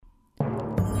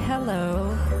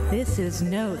Hello, this is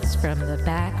Notes from the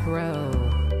Back Row.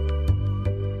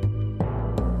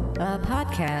 A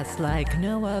podcast like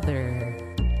no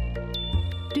other.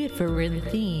 Different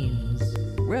themes,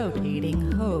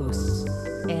 rotating hosts,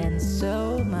 and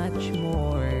so much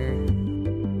more.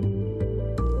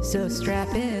 So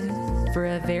strap in for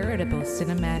a veritable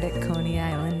cinematic Coney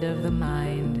Island of the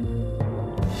mind.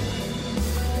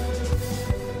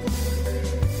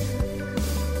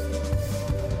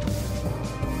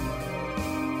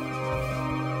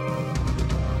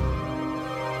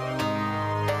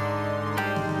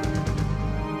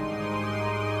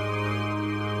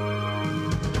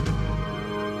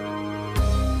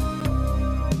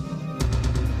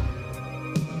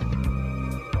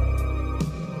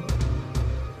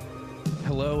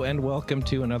 Hello and welcome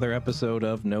to another episode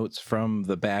of Notes from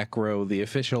the Back Row, the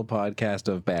official podcast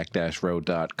of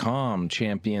back-row.com,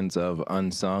 champions of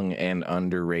unsung and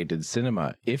underrated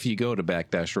cinema. If you go to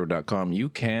back-row.com, you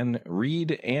can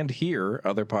read and hear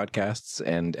other podcasts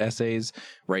and essays.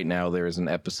 Right now, there is an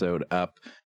episode up.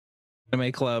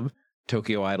 Anime Club,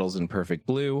 Tokyo Idols in Perfect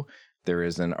Blue. There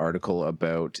is an article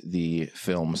about the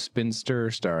film Spinster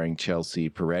starring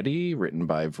Chelsea Peretti, written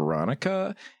by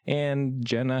Veronica. And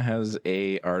Jenna has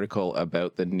an article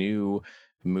about the new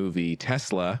movie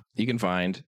Tesla. You can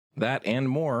find that and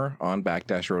more on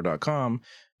back-row.com.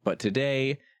 But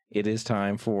today, it is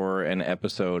time for an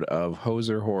episode of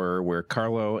Hoser Horror, where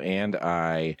Carlo and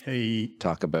I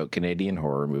talk about Canadian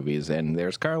horror movies. And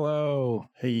there's Carlo.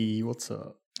 Hey, what's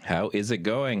up? How is it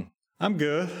going? I'm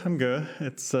good.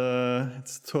 It's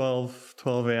 12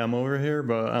 a.m. over here,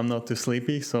 but I'm not too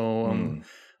sleepy, so I'm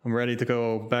ready to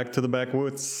go back to the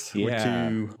backwoods with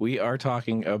you. We are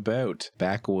talking about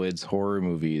backwoods horror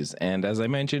movies, and as I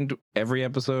mentioned, every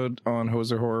episode on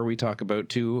Hoser Horror, we talk about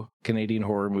two Canadian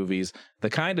horror movies,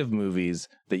 the kind of movies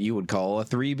that you would call a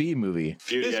 3B movie.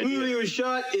 This movie was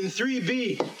shot in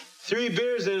 3B. 3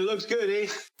 beers and it looks good, eh?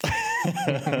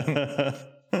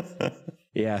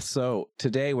 Yeah, so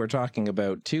today we're talking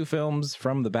about two films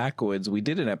from the backwoods. We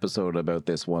did an episode about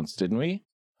this once, didn't we?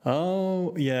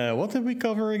 Oh, yeah. What did we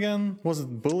cover again? Was it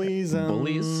Bullies?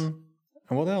 And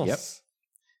what else? Yep.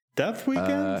 Death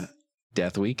Weekend?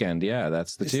 Death Weekend, yeah,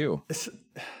 that's the two.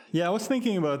 Yeah, I was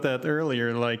thinking about that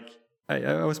earlier. Like,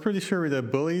 I was pretty sure we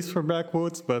did Bullies for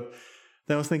backwoods, but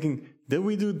then I was thinking, did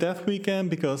we do Death Weekend?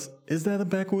 Because is that a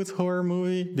backwoods horror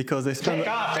movie? Because they spend... Take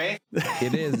off, eh?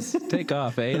 It is. Take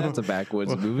off, eh? That's a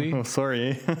backwoods movie. Oh,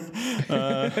 sorry.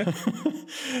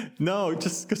 No,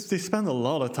 just because they spend a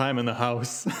lot of time in the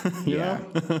house. you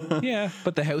know? Yeah,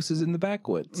 but the house is in the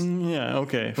backwoods. Yeah,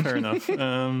 okay, fair enough.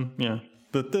 Yeah.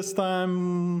 But this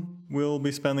time, we'll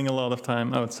be spending a lot of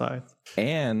time outside.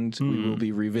 And we will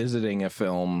be revisiting a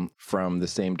film from the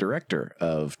same director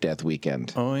of Death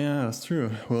Weekend. Oh, yeah, that's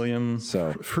true. William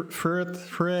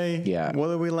Frey. Yeah. What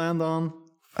did we land on?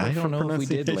 I don't know if we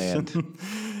did land.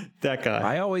 That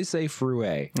guy. I always say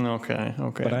Fruet. Okay.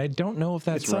 But I don't know if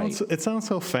that's right. It sounds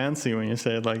so fancy when you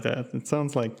say it like that. It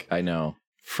sounds like... I know.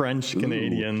 French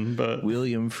Canadian, but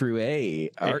William Fruet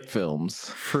art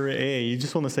films. Fruet, you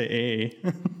just want to say A.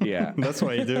 Yeah, that's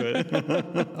why you do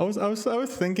it. I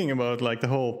was thinking about like the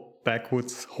whole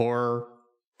backwoods horror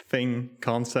thing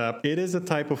concept. It is a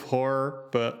type of horror,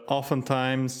 but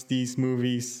oftentimes these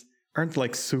movies aren't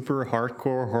like super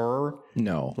hardcore horror.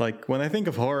 No, like when I think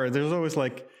of horror, there's always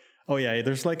like, oh yeah,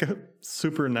 there's like a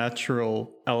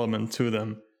supernatural element to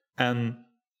them. And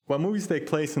when movies take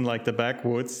place in like the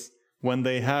backwoods, when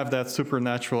they have that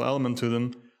supernatural element to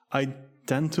them, I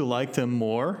tend to like them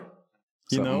more.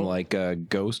 Something like a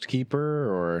Ghost Keeper,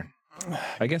 or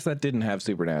I guess that didn't have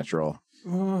supernatural.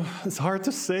 It's hard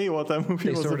to say what that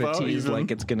movie was about. They sort of tease like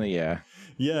it's gonna, Yeah,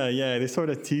 they sort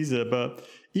of tease it. But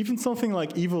even something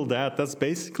like Evil Dead, that's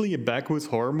basically a backwoods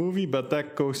horror movie, but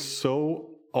that goes so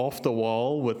off the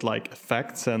wall with like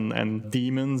effects and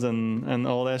demons and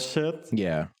all that shit.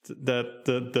 Yeah. That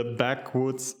the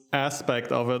backwoods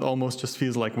aspect of it almost just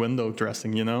feels like window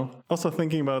dressing, you know? Also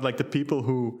thinking about like the people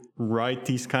who write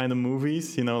these kind of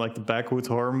movies, you know, like the backwoods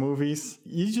horror movies,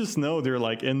 you just know they're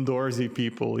like indoorsy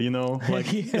people, you know? Like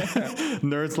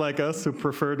nerds like us who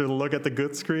prefer to look at the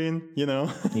good screen, you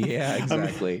know? Yeah,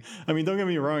 exactly. I mean, don't get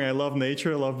me wrong, I love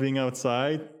nature, I love being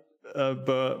outside.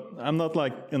 But I'm not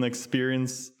like an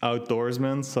experienced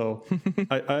outdoorsman, so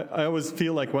I always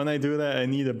feel like when I do that, I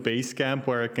need a base camp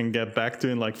where I can get back to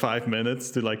in like 5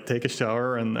 minutes to like take a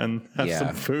shower and have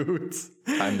some food.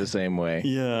 I'm the same way.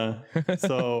 Yeah.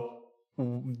 So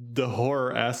the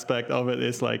horror aspect of it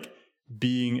is like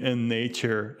being in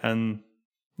nature and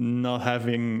not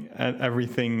having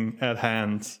everything at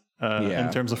hand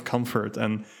in terms of comfort,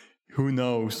 and who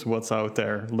knows what's out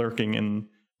there lurking in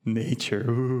nature.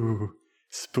 Ooh,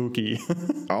 spooky.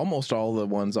 Almost all the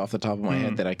ones off the top of my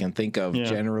head that I can think of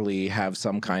generally have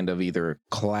some kind of either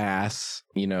class,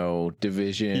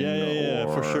 division. Yeah,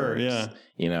 or, for sure. Yeah.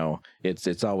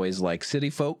 It's always like city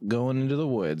folk going into the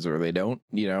woods, or they don't,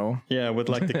 Yeah, with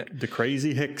like the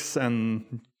crazy hicks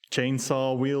and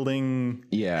chainsaw wielding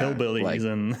hillbillies, like,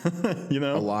 and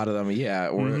a lot of them,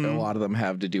 or a lot of them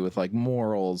have to do with like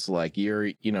morals, like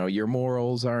your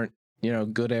morals aren't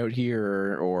good out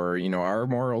here, or our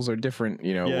morals are different,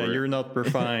 you're not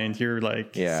refined, you're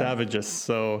like savages,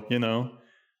 so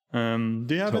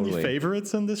do you have any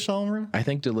favorites in this genre? I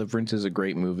think Deliverance is a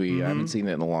great movie. I haven't seen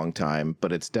it in a long time,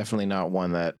 but it's definitely not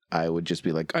one that I would just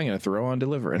be like, I'm gonna throw on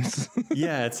Deliverance.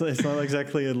 Yeah, it's not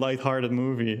exactly a lighthearted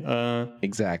movie.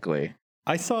 Exactly.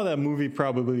 I saw that movie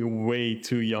probably way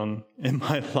too young in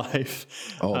my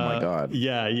life. Oh my God.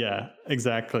 Yeah,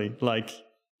 exactly. Like,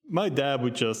 my dad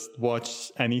would just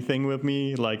watch anything with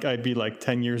me. Like, I'd be like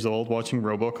 10 years old watching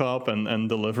RoboCop and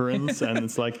Deliverance. And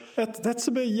it's like, that's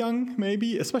a bit young,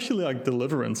 maybe, especially like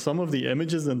Deliverance. Some of the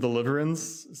images in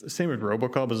Deliverance, same with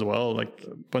RoboCop as well, like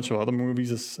a bunch of other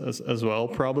movies as well,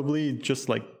 probably just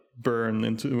like burn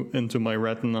into my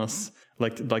retinas.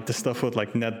 Like the stuff with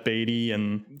like Ned Beatty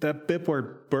and that bit where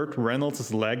Burt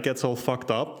Reynolds' leg gets all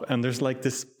fucked up and there's like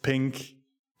this pink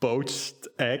poached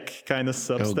egg kind of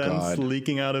substance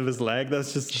leaking out of his leg.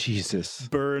 That's just Jesus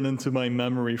burned into my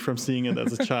memory from seeing it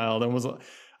as a child. And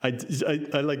I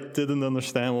like didn't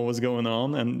understand what was going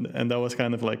on, and that was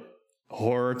kind of like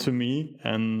horror to me.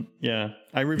 And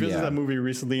I revisited that movie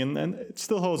recently, and it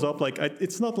still holds up. Like,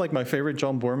 it's not like my favorite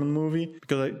John Boorman movie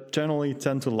because I generally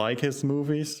tend to like his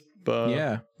movies,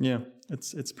 but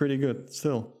it's pretty good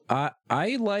still.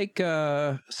 I like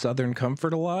Southern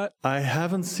Comfort a lot. I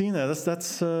haven't seen that.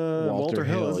 That's Walter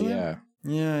Hill, isn't it?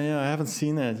 Yeah. I haven't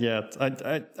seen that yet.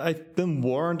 I've been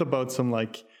warned about some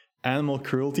like animal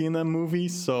cruelty in that movie,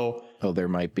 so there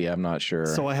might be, I'm not sure.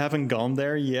 So I haven't gone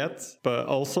there yet, but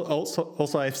also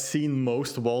I've seen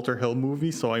most Walter Hill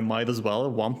movies, so I might as well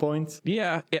at one point.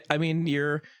 Yeah, I mean,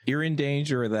 you're in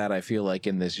danger of that, I feel like,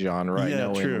 in this genre. I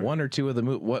know true. In one or two of the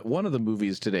one of the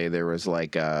movies today, there was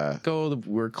like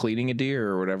we're cleaning a deer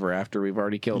or whatever after we've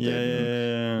already killed it.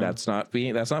 Yeah. That's not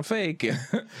fake.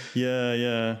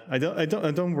 Yeah. I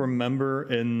don't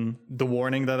remember in the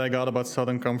warning that I got about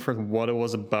Southern Comfort what it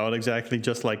was about exactly,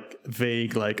 just like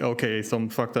vague, like, okay, some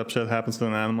fucked up shit happens to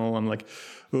an animal. I'm like,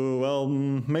 oh, well,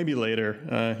 maybe later,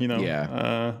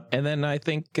 Yeah. And then I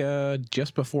think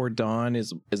Just Before Dawn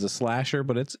is a slasher,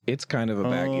 but it's kind of a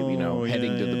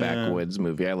heading to the backwoods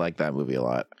movie. I like that movie a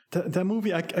lot. That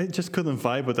movie, I just couldn't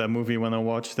vibe with that movie when I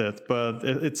watched it, but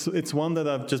it's one that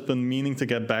I've just been meaning to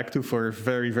get back to for a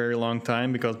very, very long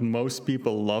time because most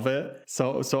people love it.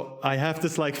 So I have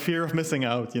this like fear of missing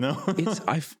out,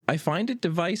 I find it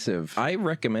divisive. I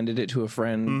recommended it to a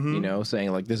friend,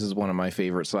 saying like, this is one of my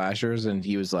favorite slashers, and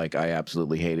he was like, I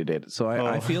absolutely hated it. So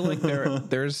I feel like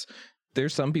there's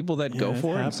some people that go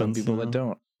for it and some people that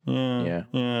don't.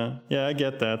 Yeah, I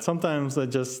get that. Sometimes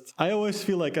I always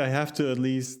feel like I have to at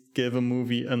least give a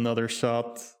movie another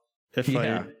shot if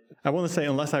I want to say,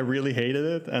 unless I really hated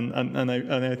it and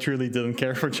I truly didn't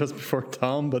care for Just Before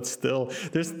Dawn, but still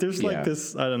there's like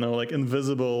this, I don't know, like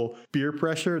invisible peer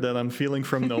pressure that I'm feeling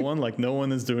from no one. Like, no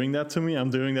one is doing that to me.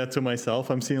 I'm doing that to myself.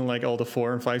 I'm seeing like all the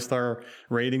 4 and 5 star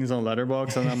ratings on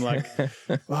Letterboxd, and I'm like,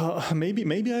 well,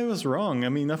 maybe I was wrong. I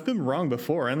mean, I've been wrong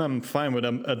before, and I'm fine with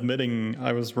admitting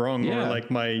I was wrong, or like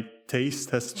my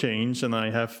taste has changed and I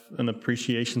have an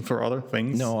appreciation for other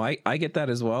things. No, I get that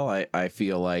as well. I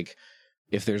feel like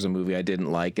if there's a movie I didn't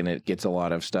like and it gets a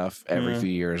lot of stuff, every few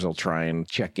years I'll try and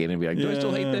check in and be like, do I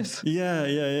still hate this? Yeah.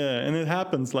 And it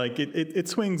happens. Like, it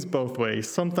swings both ways.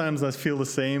 Sometimes I feel the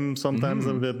same. Sometimes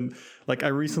a bit. Like, I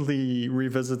recently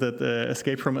revisited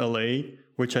Escape from LA,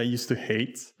 which I used to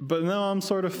hate. But now I'm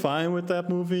sort of fine with that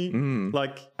movie.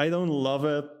 Like, I don't love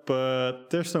it, but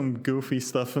there's some goofy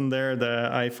stuff in there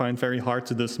that I find very hard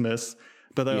to dismiss.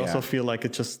 But I also feel like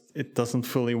it doesn't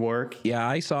fully work. Yeah,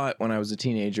 I saw it when I was a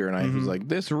teenager, and I was like,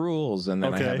 this rules. And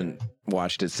then I haven't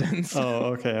watched it since.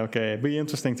 Oh, okay. It'd be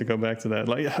interesting to go back to that.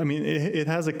 Like, I mean, it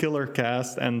has a killer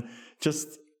cast, and just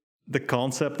the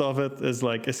concept of it is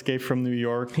like Escape from New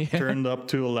York turned up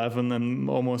to 11 and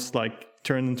almost like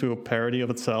turned into a parody of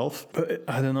itself. But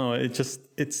I don't know.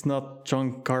 It's not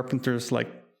John Carpenter's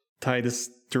like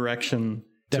tightest direction,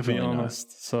 to be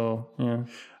honest. So, yeah.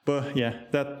 But yeah,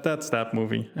 that's that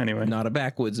movie anyway. Not a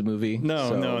backwoods movie.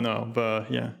 No.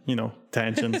 But yeah,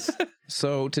 tangents.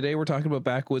 So today we're talking about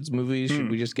backwoods movies.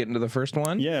 Should we just get into the first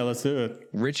one? Yeah, let's do it.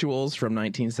 Rituals from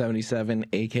 1977,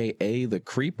 aka The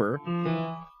Creeper.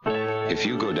 If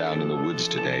you go down in the woods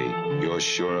today, you're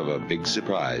sure of a big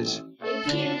surprise. If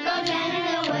you go down in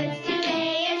the woods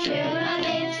today, you're sure of a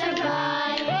big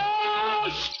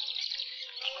surprise.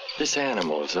 This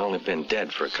animal has only been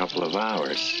dead for a couple of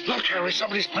hours. Look, Harry,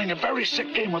 somebody's playing a very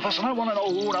sick game with us, and I want to know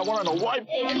who, and I want to know why.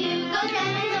 If you go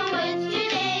down in the woods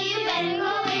today, you better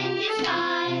go in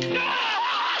disguise.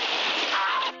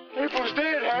 April's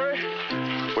dead, Harry.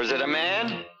 Was it a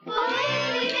man? Oh,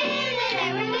 every man that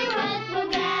ever knew us will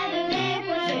gather there,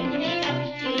 for certainly comes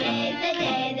today's the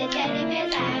day the teddy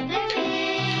bears have their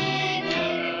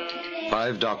picnic.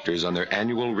 5 doctors on their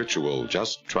annual ritual,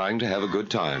 just trying to have a good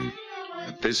time.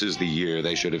 But this is the year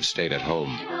they should have stayed at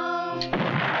home.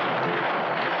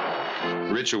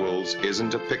 Rituals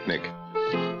isn't a picnic.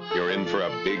 You're in for a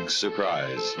big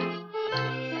surprise.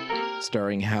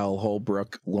 Starring Hal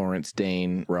Holbrook, Lawrence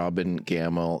Dane, Robin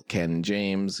Gamble, Ken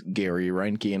James, Gary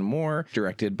Reinke, and more.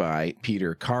 Directed by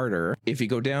Peter Carter. If you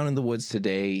go down in the woods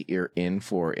today, you're in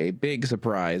for a big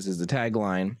surprise is the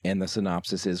tagline. And the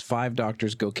synopsis is 5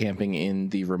 doctors go camping in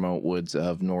the remote woods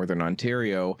of Northern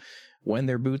Ontario. When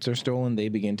their boots are stolen, they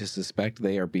begin to suspect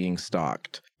they are being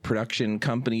stalked. Production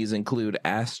companies include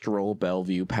Astral,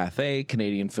 Bellevue, Pathé,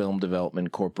 Canadian Film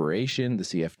Development Corporation, the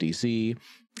CFDC,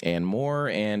 and more.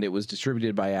 And it was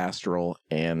distributed by Astral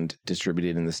and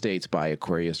distributed in the States by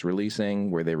Aquarius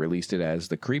Releasing, where they released it as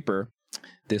The Creeper.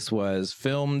 This was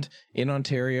filmed in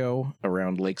Ontario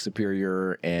around Lake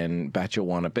Superior and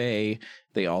Batchewana Bay.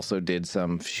 They also did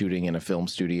some shooting in a film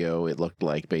studio, it looked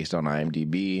like, based on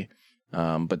IMDb.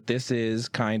 But this is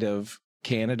kind of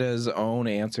Canada's own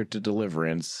answer to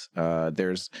Deliverance.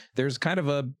 There's kind of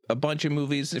a bunch of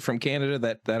movies from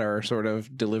Canada that are sort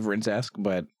of Deliverance-esque,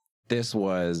 but this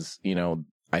was,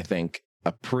 I think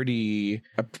I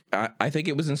think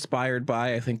it was inspired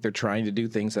by, I think they're trying to do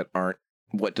things that aren't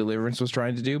what Deliverance was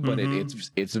trying to do, but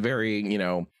it's very,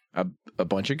 a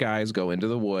bunch of guys go into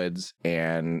the woods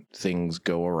and things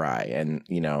go awry. And,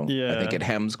 I think it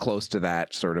hems close to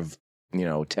that sort of,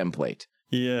 template.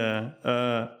 Yeah.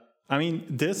 I mean,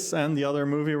 this and the other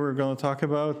movie we're going to talk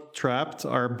about, Trapped,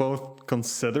 are both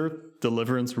considered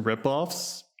Deliverance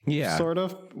ripoffs. Yeah. Sort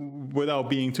of, without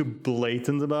being too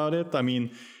blatant about it. I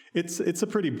mean, it's a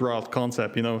pretty broad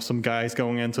concept, some guys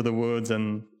going into the woods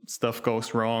and stuff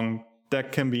goes wrong.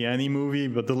 That can be any movie,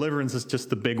 but Deliverance is just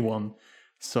the big one.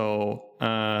 So,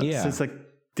 since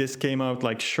this came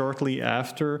out shortly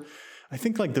after, I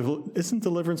think isn't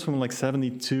Deliverance from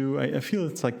 72? I feel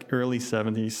it's early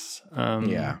 70s.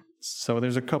 Yeah. So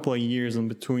there's a couple of years in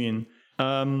between.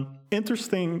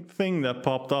 Interesting thing that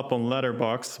popped up on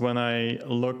Letterboxd when I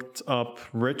looked up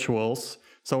Rituals.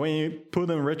 So when you put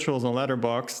in Rituals on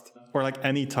Letterboxd, or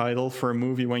any title for a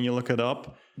movie, when you look it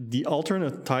up, the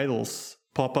alternate titles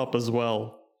pop up as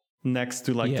well next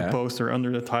to the poster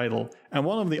under the title. And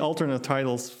one of the alternate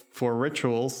titles for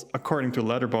Rituals, according to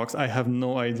Letterboxd, I have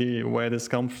no idea where this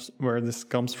comes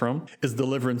from, is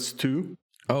Deliverance 2.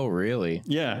 Oh, really?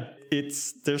 Yeah.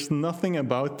 There's nothing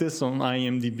about this on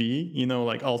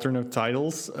IMDb, alternate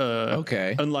titles.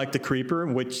 Okay. Unlike The Creeper,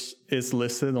 which is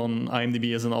listed on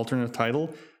IMDb as an alternate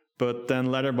title. But then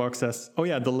Letterboxd says, oh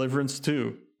yeah, Deliverance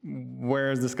 2.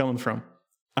 Where is this coming from?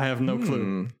 I have no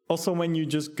clue. Also, when you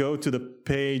just go to the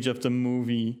page of the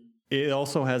movie, it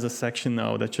also has a section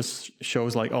now that just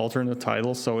shows alternate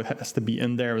titles, so it has to be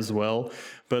in there as well.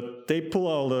 But they pull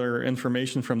all their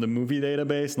information from the movie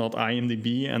database, not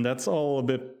IMDb, and that's all a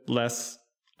bit less,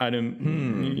 it's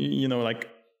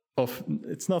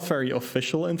not very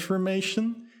official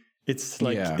information. It's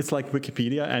it's like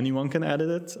Wikipedia, anyone can edit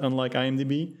it, unlike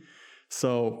IMDb.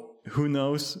 So who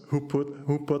knows who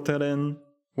put that in,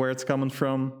 where it's coming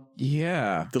from.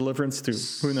 Yeah. Deliverance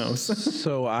 2. Who knows?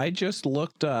 So I just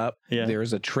looked up. Yeah.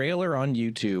 There's a trailer on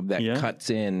YouTube that cuts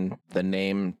in the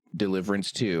name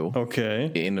Deliverance 2.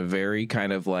 Okay. In a very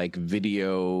kind of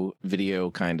video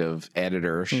kind of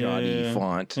editor, shoddy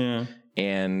font. Yeah.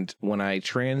 And when I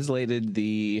translated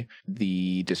the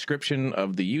description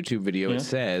of the YouTube video, it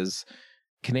says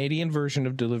Canadian version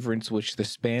of Deliverance, which the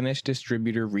Spanish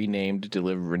distributor renamed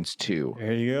Deliverance 2.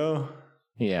 There you go.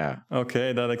 Yeah.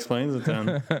 Okay, that explains it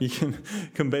then. You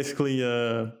can basically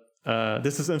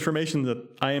this is information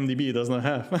that IMDb does not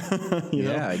have.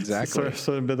 Exactly.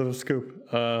 So a bit of a scoop.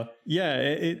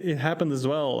 It happened as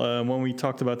well when we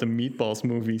talked about the Meatballs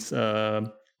movies.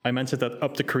 I mentioned that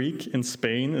Up the Creek in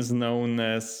Spain is known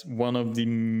as one of the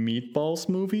Meatballs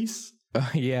movies.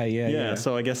 Yeah,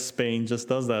 so I guess Spain just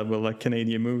does that with like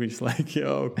Canadian movies, like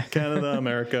Canada,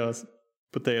 America,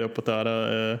 potato,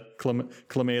 clamato.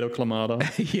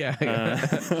 Yeah.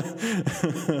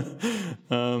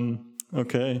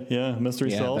 Okay, yeah,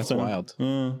 mystery solved. That's wild.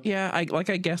 Yeah,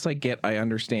 I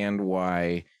understand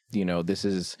why, this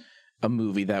is a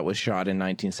movie that was shot in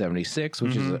 1976,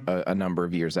 which is a number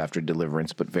of years after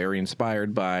Deliverance, but very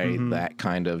inspired by that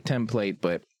kind of template,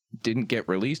 but didn't get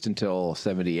released until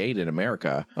 78 in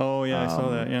America. Oh, yeah, I saw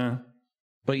that, yeah.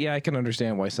 But yeah, I can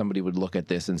understand why somebody would look at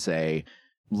this and say,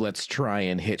 let's try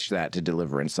and hitch that to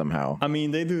Deliverance somehow. I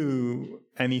mean, they do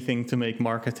anything to make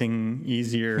marketing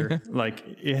easier. Like,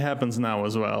 it happens now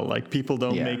as well. Like, people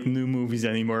don't make new movies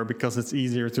anymore because it's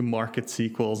easier to market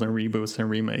sequels and reboots and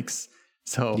remakes.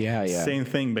 So, same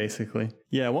thing, basically.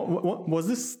 Yeah, what was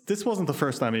this? This wasn't the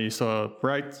first time you saw it,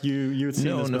 right? You'd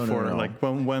seen this before. No. Like,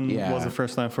 when was the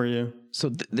first time for you?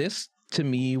 So this, to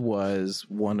me, was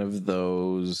one of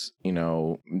those,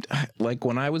 like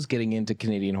when I was getting into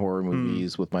Canadian horror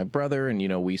movies with my brother, and,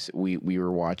 we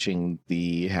were watching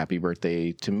the Happy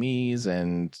Birthday to Me's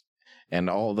and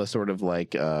all the sort of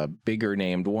like bigger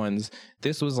named ones.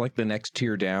 This was like the next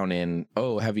tier down in,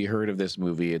 have you heard of this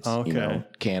movie? It's,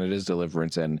 Canada's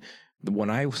Deliverance. And when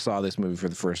I saw this movie for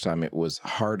the first time, it was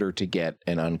harder to get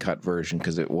an uncut version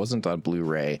because it wasn't on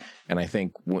Blu-ray. And I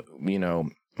think,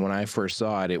 when I first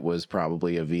saw it, it was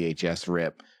probably a VHS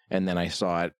rip. And then I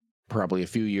saw it probably a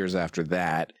few years after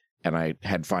that, and I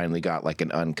had finally got like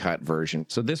an uncut version.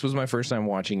 So this was my first time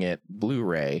watching it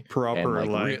Blu-ray. Proper,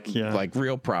 and like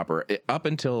real proper. Up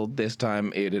until this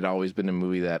time, it had always been a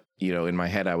movie that, in my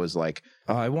head, I was like,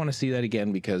 oh, I want to see that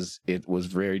again because it was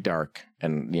very dark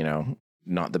and,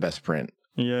 not the best print.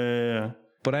 Yeah.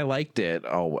 But I liked it.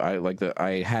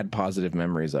 I had positive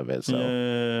memories of it.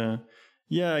 So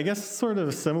yeah, I guess sort of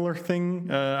a similar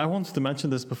thing. I wanted to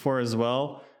mention this before as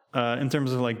well. In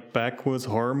terms of like backwoods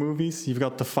horror movies, you've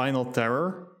got The Final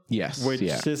Terror. Yes. Which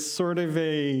is sort of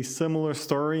a similar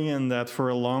story in that for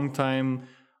a long time,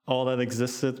 all that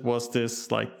existed was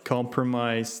this like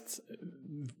compromised,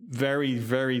 very,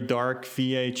 very dark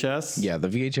VHS. Yeah, the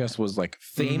VHS was like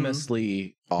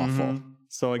famously awful.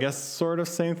 So I guess sort of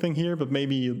same thing here, but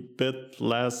maybe a bit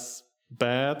less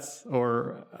bad,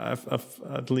 or I've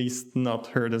at least not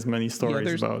heard as many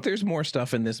stories about. There's more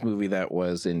stuff in this movie that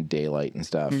was in daylight and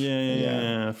stuff.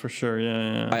 Yeah, for sure.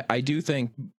 Yeah. I do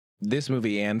think this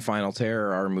movie and Final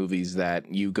Terror are movies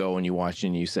that you go and you watch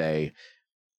and you say,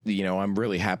 I'm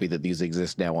really happy that these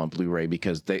exist now on Blu-ray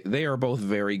because they are both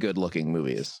very good looking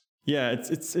movies. Yeah,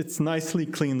 it's nicely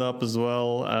cleaned up as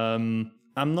well.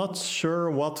 I'm not sure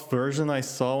what version I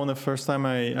saw when the first time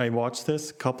I watched this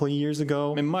a couple of years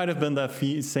ago. It might have been that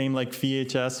same like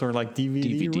VHS or like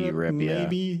DVD rip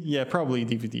maybe. Yeah, probably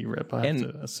DVD rip.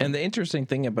 And the interesting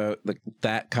thing about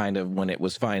that kind of when it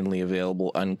was finally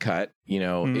available uncut,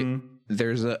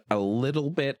 there's a little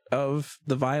bit of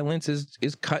the violence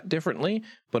is cut differently,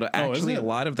 but actually a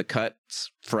lot of the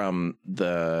cuts from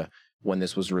when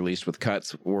this was released with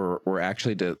cuts were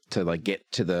actually to like get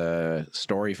to the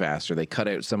story faster. They cut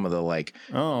out some of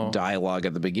the dialogue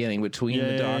at the beginning between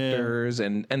the doctors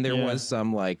and there was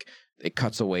some like it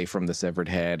cuts away from the severed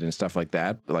head and stuff like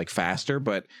that, like faster,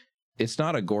 but it's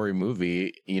not a gory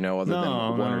movie, other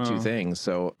than one or two things.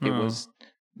 So it was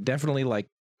definitely like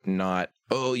not,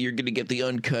 you're going to get the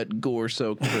uncut gore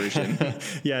soaked version.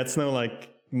 Yeah, it's no like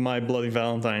My Bloody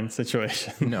Valentine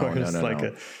situation. No.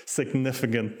 A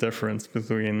significant difference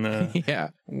between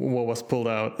what was pulled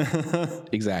out.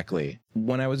 Exactly.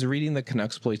 When I was reading the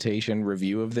Canucksploitation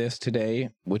review of this today,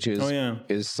 which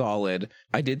is solid,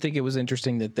 I did think it was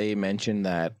interesting that they mentioned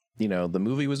that, the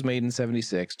movie was made in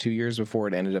 76, 2 years before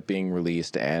it ended up being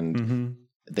released. And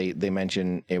they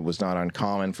mentioned it was not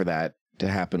uncommon for that to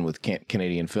happen with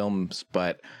Canadian films,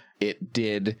 but it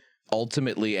did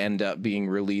ultimately end up being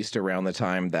released around the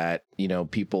time that,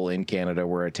 people in Canada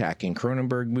were attacking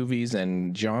Cronenberg movies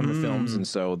and genre films. And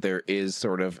so there is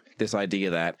sort of this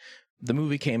idea that the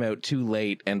movie came out too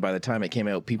late, and by the time it came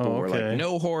out, people were like,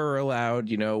 no horror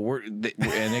allowed, and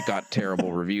it got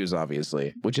terrible reviews,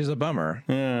 obviously, which is a bummer.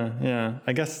 Yeah.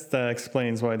 I guess that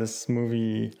explains why this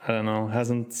movie, I don't know,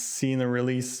 hasn't seen a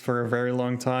release for a very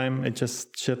long time. It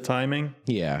just shit timing.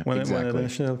 Yeah, when it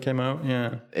initially came out.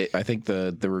 Yeah. I think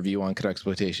the review on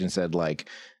Canucksploitation said like,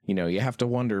 you have to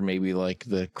wonder maybe like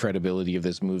the credibility of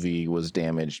this movie was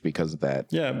damaged because of that.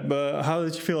 Yeah, but how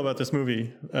did you feel about this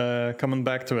movie? Coming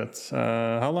back to it,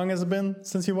 how long has it been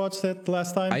since you watched it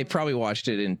last time? I probably watched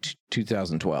it in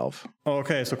 2012. Oh,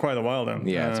 okay, so quite a while then.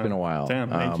 Yeah, it's been a while.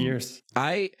 Damn, 8 years.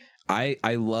 I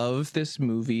I love this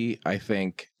movie, I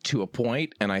think, to a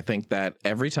point, and I think that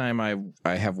every time I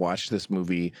have watched this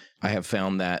movie, I have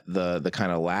found that the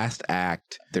kind of last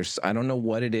act, I don't know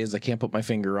what it is, I can't put my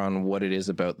finger on what it is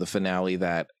about the finale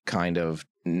that kind of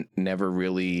never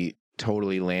really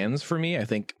totally lands for me. I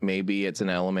think maybe it's an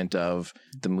element of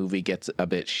the movie gets a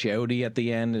bit shouty at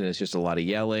the end and it's just a lot of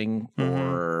yelling,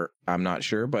 or I'm not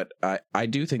sure, but I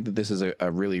do think that this is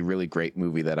a really, really great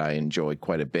movie that I enjoyed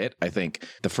quite a bit. I think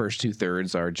the first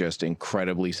 2/3 are just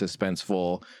incredibly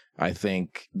suspenseful. I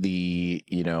think the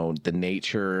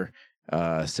nature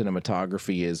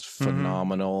cinematography is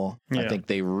phenomenal. Yeah. I think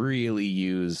they really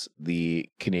use the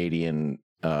Canadian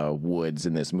woods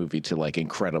in this movie to like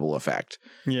incredible effect.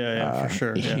 For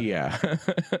sure. Yeah.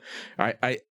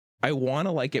 I want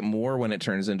to like it more when it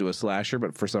turns into a slasher,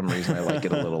 but for some reason I like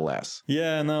it a little less.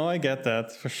 Yeah, no, I get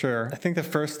that for sure. I think the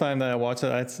first time that I watched it,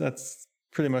 that's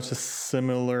pretty much a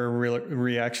similar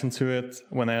reaction to it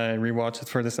when I rewatched it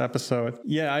for this episode.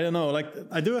 Yeah, I don't know. Like,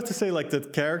 I do have to say, like, the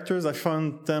characters, I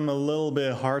found them a little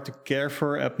bit hard to care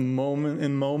for in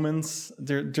moments.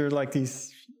 They're like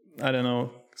these, I don't know,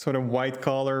 sort of white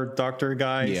collar doctor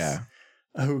guys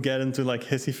who get into like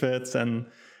hissy fits, and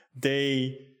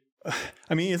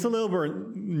it's a little bit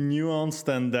nuanced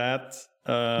than that.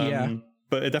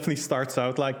 But it definitely starts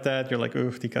out like that. You're like,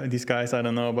 oof, these guys, I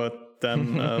don't know about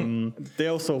them. They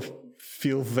also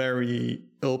feel very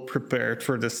ill-prepared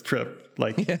for this trip.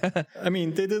 Like, I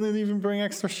mean, they didn't even bring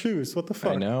extra shoes. What the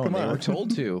fuck? I know, they were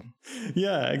told to.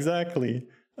 Yeah, exactly.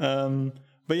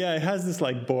 But yeah, it has this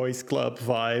like boys club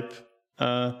vibe.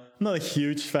 I'm not a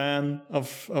huge fan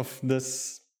of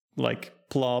this like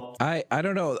plot. I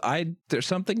don't know. There's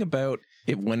something about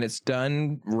it when it's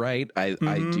done right. I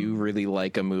do really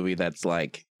like a movie that's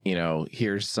like,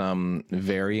 here's some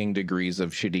varying degrees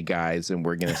of shitty guys, and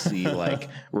we're gonna see like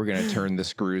we're gonna turn the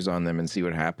screws on them and see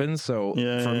what happens. So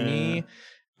for me,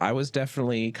 I was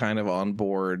definitely kind of on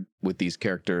board with these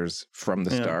characters from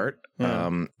the start.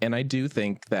 And I do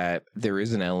think that there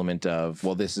is an element of,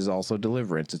 well, this is also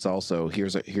Deliverance. It's also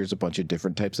here's a bunch of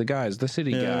different types of guys. The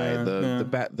city guy,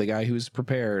 the guy who's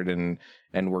prepared, and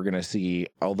we're gonna see.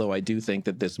 Although I do think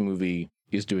that this movie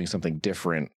is doing something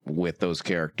different with those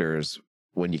characters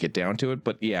when you get down to it.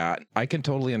 But yeah, I can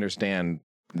totally understand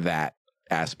that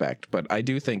aspect, but I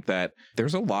do think that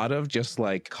there's a lot of just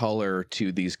like color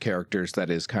to these characters that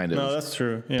is kind of that's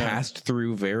true. Passed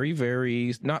through very,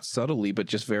 very, not subtly, but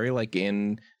just very like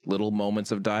in little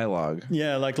moments of dialogue.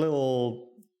 Yeah, like little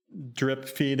drip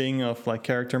feeding of like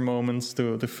character moments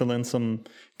to fill in some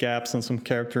gaps and some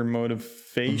character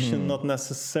motivation. Not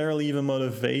necessarily even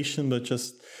motivation, but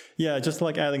just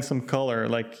like adding some color.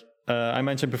 Like I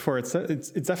mentioned before, it's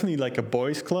definitely like a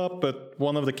boys club, but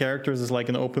one of the characters is like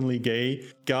an openly gay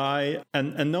guy,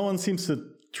 and no one seems to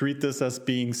treat this as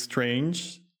being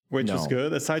strange, which is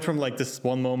good. Aside from like this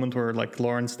one moment where like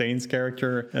Lawrence Dane's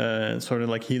character sort of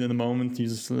like heat in the moment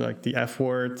uses like the F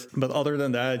word, but other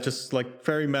than that, just like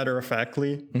very matter of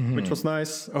factly, which was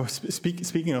nice. Oh,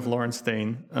 speaking of Lawrence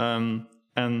Dane,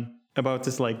 and about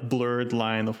this like blurred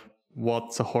line of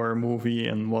what's a horror movie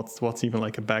and what's even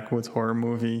like a backwoods horror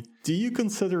movie. Do you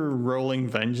consider Rolling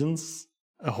Vengeance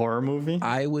a horror movie?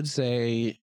 I would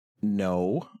say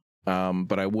no,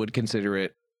 but I would consider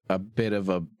it a bit of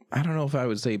a, I don't know if I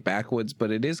would say backwoods,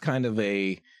 but it is kind of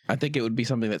I think it would be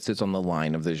something that sits on the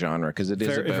line of the genre, because it is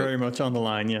very much on the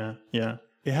line. Yeah.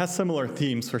 It has similar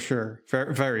themes for sure.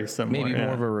 Very, very similar. Maybe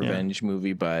more of a revenge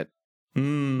movie, but I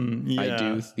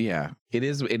do. Yeah, it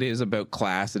is about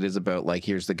class. It is about like,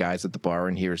 here's the guys at the bar,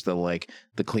 and here's the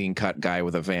clean cut guy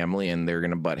with a family, and they're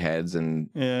gonna butt heads and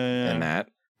that.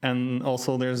 And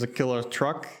also, there's a killer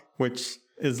truck, which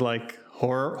is like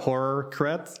horror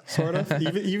cred, sort of.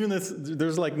 even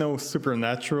there's like no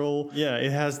supernatural. Yeah,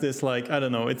 it has this like, I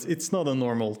don't know. It's not a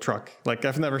normal truck. Like,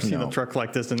 I've never seen a truck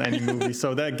like this in any movie.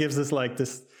 So that gives us like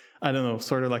this, I don't know,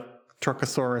 sort of like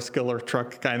Truckosaurus killer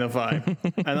truck kind of vibe.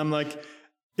 And I'm like,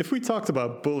 if we talked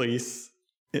about bullies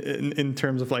in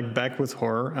terms of like backwoods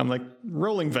horror, I'm like,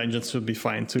 Rolling Vengeance should be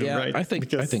fine too, right? I think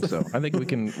so. I think we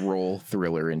can roll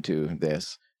thriller into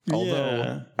this.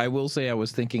 Although I will say, I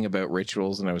was thinking about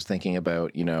Rituals, and I was thinking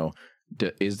about,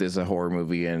 is this a horror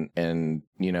movie? And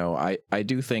I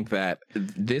do think that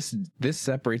this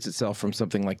separates itself from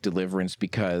something like Deliverance,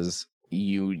 because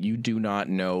you do not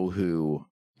know who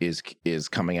is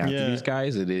coming after these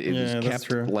guys. It is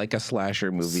kept like a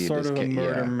slasher movie. Sort of a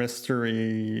murder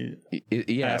mystery.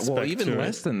 Well, even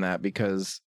less than that,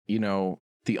 because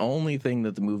the only thing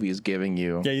that the movie is giving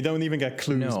you, you don't even get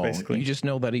clues. Basically, you just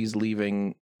know that he's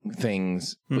leaving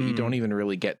things, but you don't even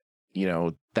really get you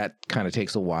know, that kind of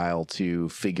takes a while to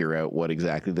figure out what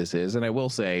exactly this is. And I will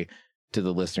say to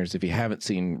the listeners, if you haven't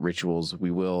seen Rituals,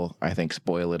 we will, I think,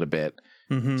 spoil it a bit.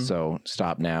 So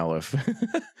stop now if stop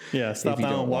if you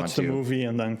now don't and watch want the to. movie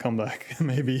and then come back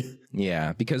maybe.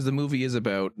 Yeah, because the movie is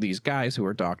about these guys who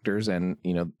are doctors, and,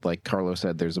 you know, like Carlos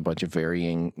said, there's a bunch of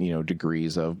varying, you know,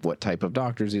 degrees of what type of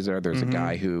doctors these are. There's a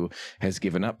guy who has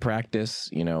given up practice.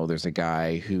 You know, there's a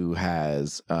guy who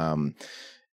has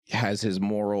his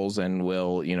morals and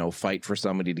will, you know, fight for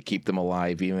somebody to keep them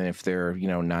alive, even if they're, you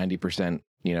know, 90%,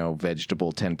 you know,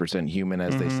 vegetable, 10% human,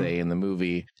 as they say in the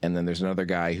movie. And then there's another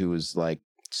guy who's like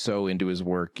so into his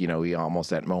work, you know, he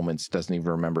almost at moments doesn't even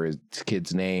remember his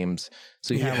kids' names.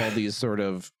 So you have all these sort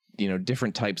of, you know,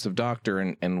 different types of doctor,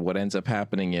 and what ends up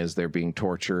happening is they're being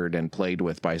tortured and played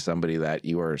with by somebody that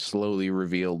you are slowly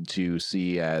revealed to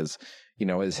see as, you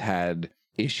know, has had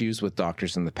issues with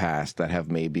doctors in the past that have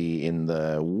maybe in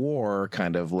the war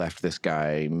kind of left this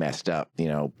guy messed up, you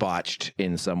know, botched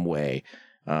in some way.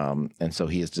 And so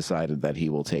he has decided that he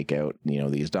will take out, you know,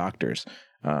 these doctors.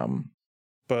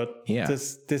 But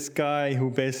this guy who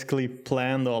basically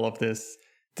planned all of this,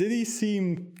 did he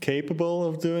seem capable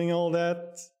of doing all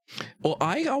that? Well,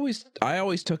 I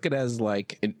always took it as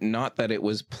like, not that it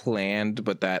was planned,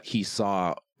 but that he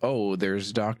saw, oh,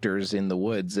 there's doctors in the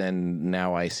woods, and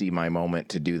now I see my moment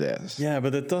to do this. Yeah,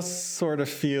 but it does sort of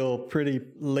feel pretty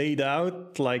laid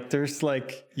out. Like there's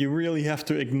like, you really have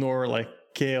to ignore like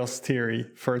chaos theory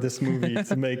for this movie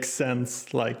to make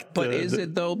sense. Like, but is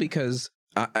it though? Because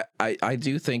I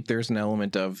do think there's an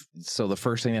element of, so the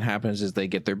first thing that happens is they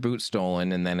get their boot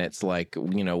stolen, and then it's like,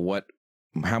 you know,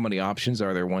 how many options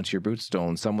are there once your boot's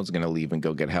stolen? Someone's going to leave and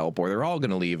go get help, or they're all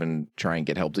going to leave and try and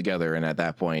get help together. And at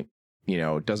that point, you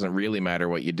know, it doesn't really matter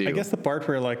what you do. I guess the part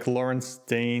where like Lawrence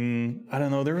Dane, I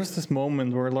don't know, there was this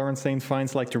moment where Lawrence Dane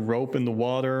finds like the rope in the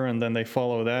water, and then they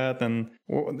follow that, and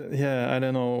I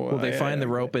don't know. Well, they find the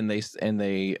rope and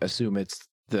they assume it's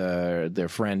their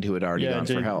friend who had already gone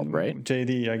for help, right?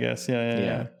 JD, I guess.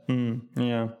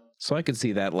 Yeah. So I could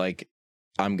see that, like,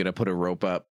 I'm gonna put a rope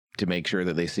up to make sure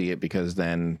that they see it, because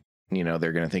then, you know,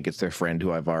 they're gonna think it's their friend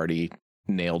who I've already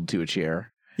nailed to a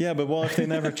chair. Yeah, but what if they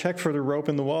never check for the rope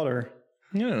in the water?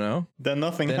 I don't know. Then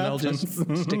nothing happens. I'll just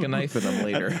stick a knife in them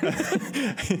later.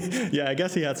 Yeah, I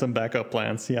guess he had some backup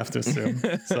plans, you have to assume.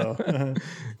 So,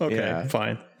 okay,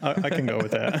 fine. I can go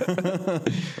with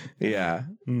that. Yeah.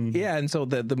 Yeah, and so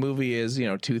the movie is, you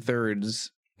know, 2/3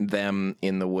 them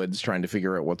in the woods trying to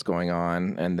figure out what's going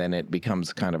on, and then it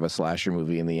becomes kind of a slasher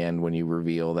movie in the end when you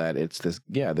reveal that it's this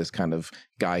kind of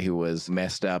guy who was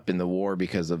messed up in the war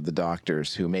because of the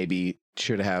doctors, who maybe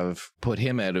should have put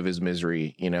him out of his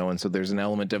misery, you know. And so there's an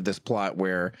element of this plot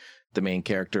where the main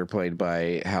character, played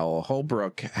by Hal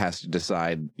Holbrook, has to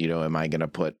decide, you know, am I going to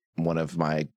put one of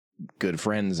my good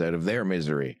friends out of their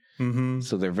misery?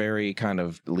 So they're very kind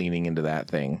of leaning into that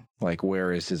thing, like,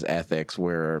 where is his ethics,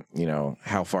 where, you know,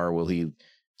 how far will he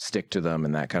stick to them,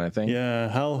 and that kind of thing. Yeah,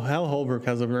 Hal Holbrook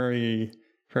has a very,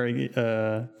 very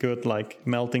good, like,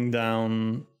 melting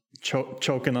down,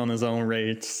 choking on his own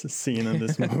rage scene in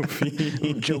this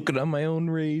movie. Choking on my own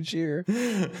rage here.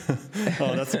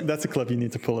 Oh, that's a clip you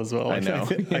need to pull as well. I know.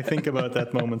 I think about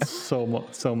that moment so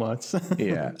much.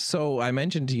 Yeah. So I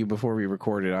mentioned to you before we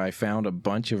recorded, I found a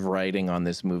bunch of writing on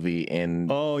this movie in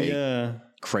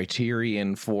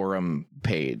Criterion Forum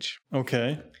page.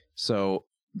 Okay. So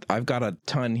I've got a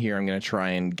ton here I'm going to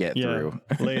try and get through.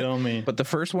 Lay it on me. But the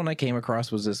first one I came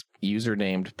across was this user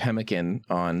named Pemmican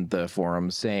on the forum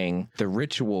saying the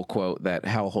ritual, quote, that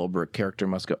Hal Holbrook character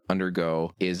must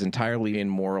undergo is entirely in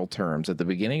moral terms. At the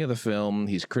beginning of the film,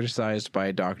 he's criticized by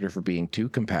a doctor for being too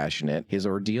compassionate. His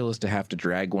ordeal is to have to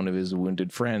drag one of his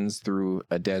wounded friends through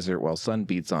a desert while sun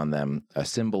beats on them, a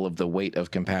symbol of the weight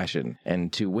of compassion,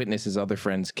 and to witness his other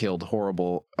friends killed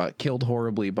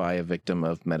horribly by a victim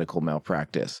of medical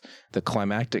malpractice. The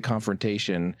climactic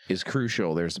confrontation is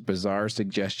crucial. There's a bizarre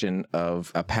suggestion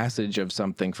of a passage of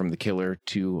something from the killer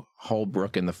to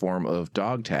Holbrook in the form of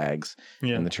dog tags,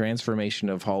 and the transformation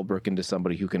of Holbrook into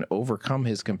somebody who can overcome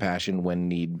his compassion when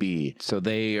need be. So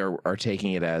they are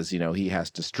taking it as, you know, he has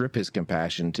to strip his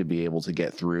compassion to be able to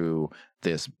get through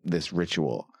this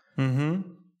ritual. Okay.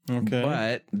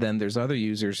 But then there's other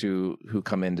users who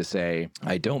come in to say,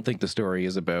 I don't think the story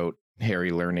is about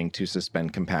Harry learning to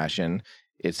suspend compassion.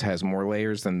 It has more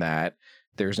layers than that.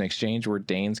 There's an exchange where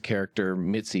Dane's character,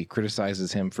 Mitzi,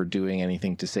 criticizes him for doing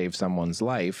anything to save someone's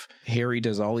life. Harry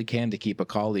does all he can to keep a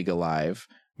colleague alive.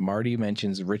 Marty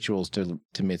mentions rituals to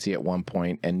Mitzi at one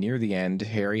point, and near the end,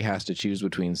 Harry has to choose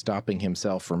between stopping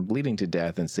himself from bleeding to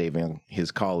death and saving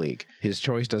his colleague. His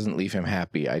choice doesn't leave him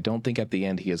happy. I don't think at the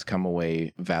end he has come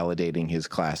away validating his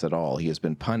class at all. He has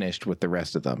been punished with the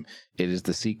rest of them. It is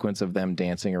the sequence of them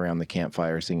dancing around the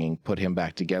campfire singing "Put Him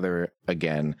Back Together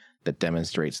Again" that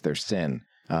demonstrates their sin.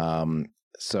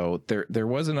 So there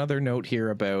was another note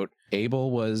here about Abel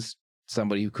was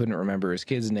somebody who couldn't remember his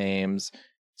kids' names.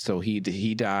 So he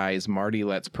dies. Marty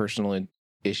lets personal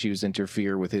issues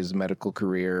interfere with his medical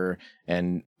career,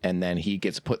 and then he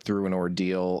gets put through an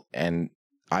ordeal. And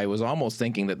I was almost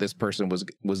thinking that this person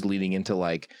was leading into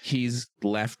like he's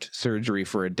left surgery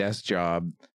for a desk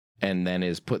job and then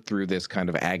is put through this kind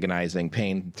of agonizing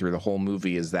pain through the whole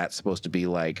movie. Is that supposed to be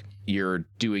like you're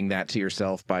doing that to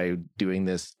yourself by doing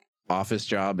this office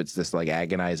job? It's this like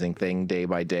agonizing thing day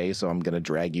by day, so I'm going to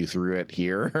drag you through it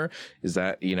here. Is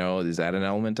that an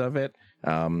element of it?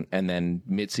 And then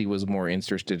Mitzi was more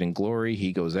interested in glory.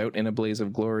 He goes out in a blaze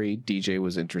of glory. DJ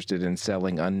was interested in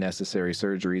selling unnecessary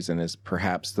surgeries and is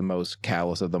perhaps the most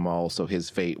callous of them all, so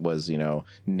his fate was,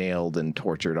 nailed and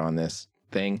tortured on this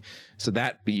thing. So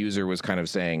that user was kind of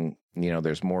saying,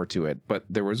 there's more to it. But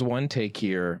there was one take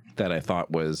here that I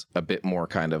thought was a bit more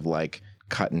kind of like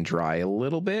cut and dry a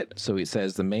little bit. So he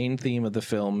says the main theme of the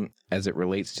film as it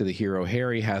relates to the hero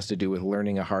Harry has to do with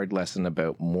learning a hard lesson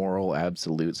about moral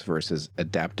absolutes versus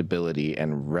adaptability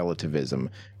and relativism.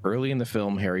 Early in the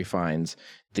film, Harry finds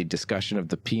the discussion of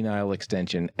the penile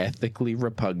extension ethically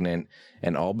repugnant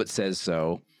and all but says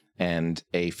so, and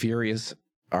a furious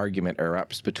argument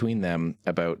erupts between them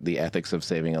about the ethics of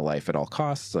saving a life at all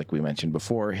costs. Like we mentioned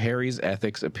before, Harry's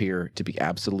ethics appear to be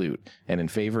absolute and in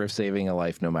favor of saving a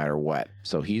life no matter what.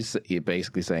 So he's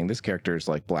basically saying this character is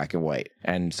like black and white.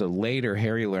 And so later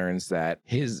Harry learns that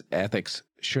his ethics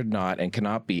should not and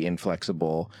cannot be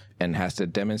inflexible and has to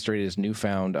demonstrate his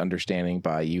newfound understanding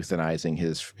by euthanizing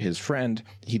his friend.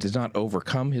 He does not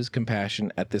overcome his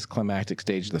compassion at this climactic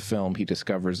stage of the film. He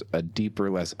discovers a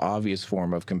deeper, less obvious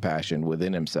form of compassion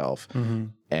within himself,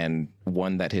 and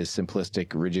one that his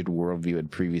simplistic, rigid worldview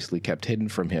had previously kept hidden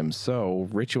from him. So,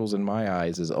 Rituals in my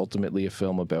eyes is ultimately a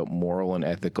film about moral and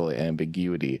ethical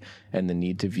ambiguity and the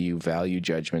need to view value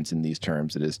judgments in these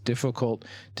terms. It is difficult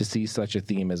to see such a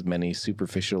theme as many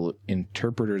superficial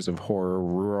interpreters of horror,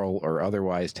 rural or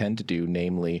otherwise, tend to do,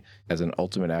 namely as an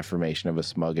ultimate affirmation of a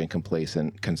smug and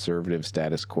complacent conservative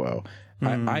status quo.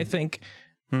 I think...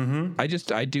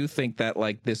 I do think that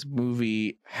like this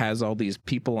movie has all these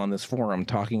people on this forum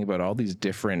talking about all these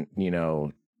different,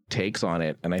 takes on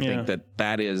it. And I think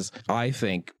that is,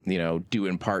 due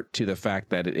in part to the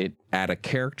fact that it at a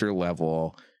character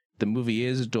level, the movie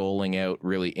is doling out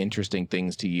really interesting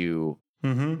things to you.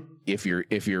 If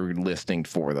you're listening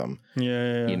for them,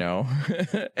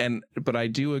 but I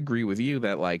do agree with you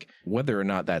that like whether or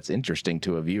not that's interesting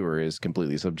to a viewer is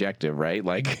completely subjective, right?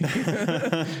 Like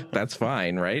that's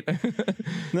fine, right?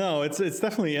 No, it's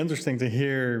definitely interesting to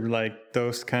hear like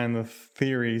those kind of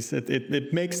theories.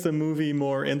 It makes the movie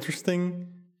more interesting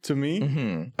to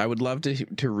me. I would love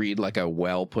to read like a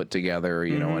well put together,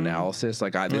 analysis.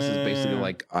 Like this is basically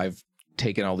like I've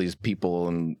taken all these people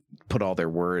and put all their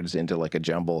words into like a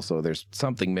jumble, so there's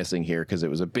something missing here because it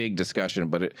was a big discussion,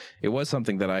 but it was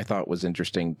something that I thought was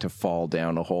interesting to fall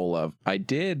down a hole of. I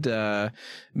did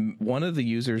one of the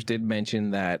users did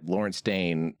mention that Lawrence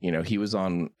Dane, he was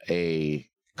on a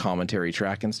commentary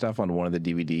track and stuff on one of the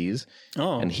DVDs,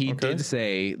 and he did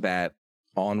say that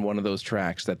on one of those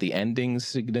tracks that the ending's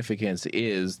significance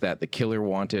is that the killer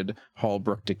wanted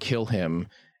Holbrook to kill him,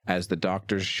 as the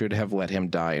doctors should have let him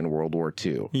die in World War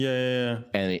II. Yeah.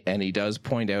 And he does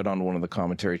point out on one of the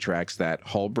commentary tracks that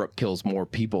Holbrook kills more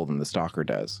people than the stalker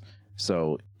does.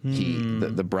 So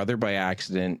the brother by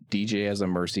accident, DJ as a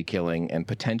mercy killing, and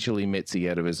potentially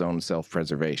Mitzi out of his own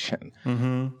self-preservation.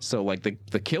 So like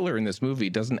the killer in this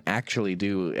movie doesn't actually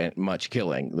do much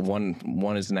killing. The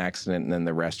one is an accident, and then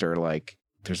the rest are like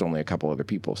there's only a couple other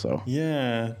people. So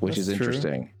which is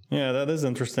interesting. True. Yeah, that is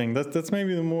interesting. That's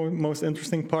maybe the most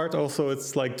interesting part. Also,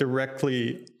 it's like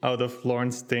directly out of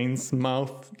Lawrence Dane's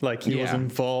mouth. Like he was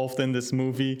involved in this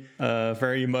movie,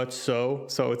 very much so.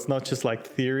 So it's not just like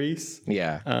theories.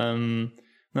 Yeah. No,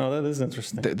 that is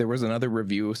interesting. There was another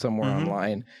review somewhere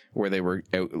online where they were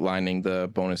outlining the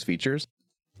bonus features.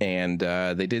 And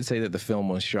they did say that the film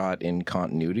was shot in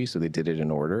continuity, so they did it in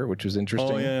order, which was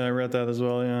interesting. Oh, yeah, I read that as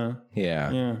well,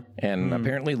 Yeah. And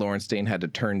apparently Lawrence Dane had to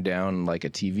turn down like a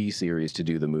TV series to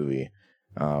do the movie.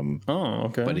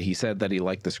 Okay. But he said that he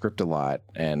liked the script a lot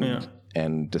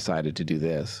and decided to do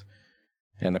this.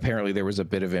 And apparently there was a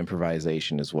bit of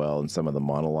improvisation as well in some of the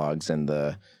monologues and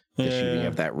the the shooting yeah.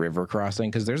 of that river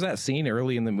crossing, because there's that scene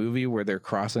early in the movie where they're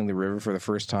crossing the river for the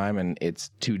first time and it's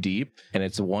too deep and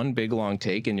it's one big long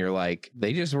take and you're like,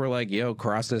 they just were like, yo,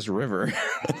 cross this river.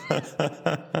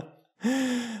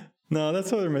 No, that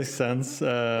sort of makes sense.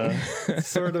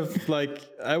 Sort of like,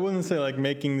 I wouldn't say like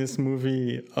making this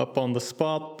movie up on the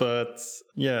spot, but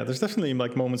yeah, there's definitely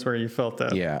like moments where you felt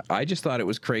that. Yeah, I just thought it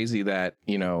was crazy that,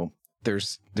 you know,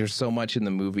 there's so much in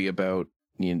the movie about,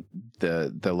 you know,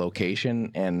 the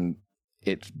location, and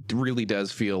it really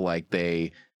does feel like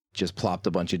they just plopped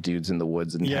a bunch of dudes in the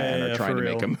woods and are trying to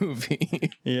make a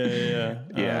movie.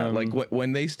 Yeah. Like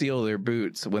when they steal their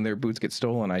boots, when their boots get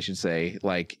stolen, I should say,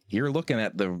 like you're looking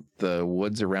at the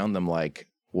woods around them like,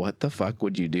 what the fuck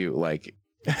would you do? Like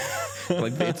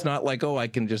it's not like, oh, I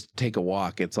can just take a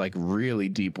walk. It's like really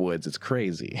deep woods. It's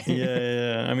crazy.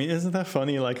 Yeah. I mean, isn't that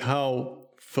funny? Like how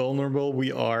vulnerable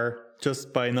we are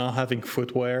just by not having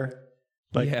footwear.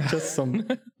 Like just some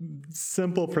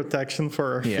simple protection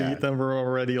for our feet, and we're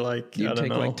already like, you I don't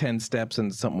take know. like 10 steps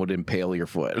and something would impale your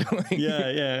foot.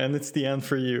 Yeah, and it's the end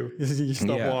for you. You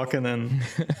stop walking, and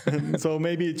so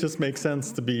maybe it just makes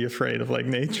sense to be afraid of like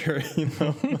nature, you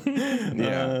know.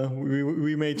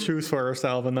 We made shoes for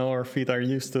ourselves, and now our feet are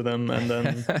used to them, and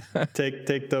then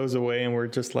take those away, and we're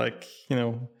just like, you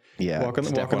know. Yeah, walking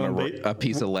on a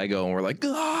piece of Lego and we're like,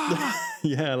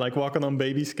 yeah, like walking on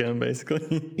baby skin,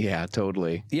 basically. Yeah,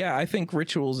 totally. Yeah, I think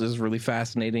Rituals is really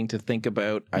fascinating to think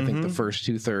about. I think the first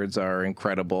 2/3 are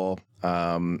incredible.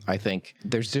 I think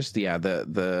there's just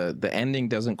the ending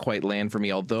doesn't quite land for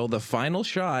me, although the final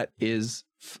shot is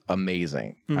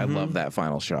amazing. I love that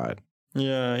final shot.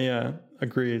 Yeah,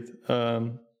 agreed.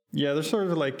 There's sort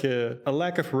of like a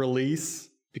lack of release,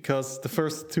 because the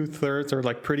first 2/3 are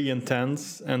like pretty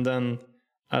intense, and then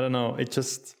I don't know, it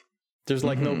just there's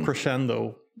like no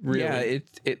crescendo. Really. Yeah,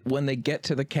 it when they get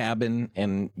to the cabin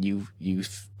and you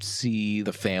see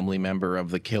the family member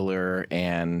of the killer,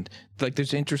 and like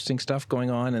there's interesting stuff going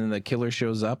on, and the killer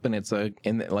shows up, and it's a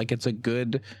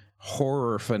good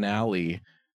horror finale,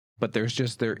 but there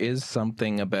is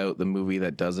something about the movie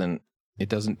that doesn't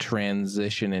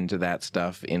transition into that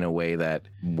stuff in a way that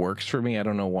works for me. I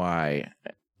don't know why.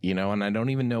 You know, and I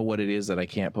don't even know what it is that I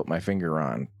can't put my finger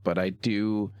on, but I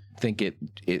do think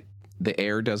the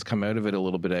air does come out of it a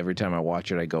little bit every time I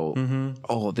watch it. I go,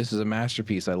 oh, this is a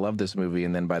masterpiece. I love this movie.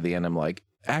 And then by the end, I'm like,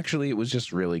 actually, it was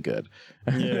just really good.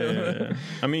 Yeah.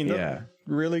 I mean,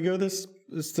 really good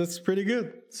that's pretty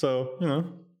good. So, you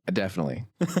know. Definitely.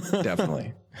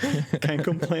 Can't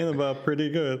complain about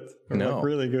pretty good. Or no. Like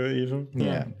really good even.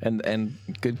 Yeah. And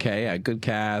good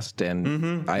cast.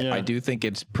 And I do think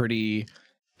it's pretty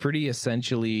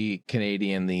essentially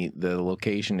Canadian. The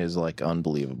location is like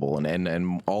unbelievable,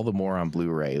 and all the more on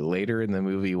Blu-ray. Later in the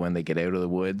movie, when they get out of the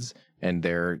woods and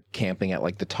they're camping at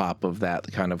like the top of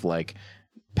that kind of like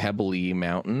pebbly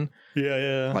mountain.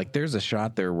 Yeah. Like there's a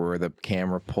shot there where the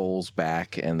camera pulls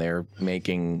back and they're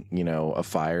making, you know, a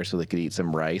fire so they could eat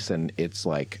some rice, and it's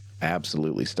like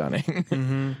absolutely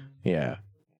stunning. Yeah.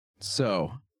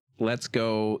 So let's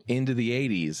go into the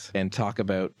 80s and talk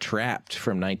about Trapped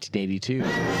from 1982.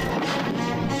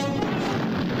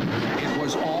 It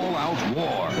was all-out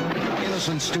war.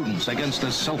 Innocent students against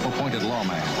a self-appointed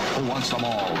lawman who wants them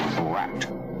all trapped.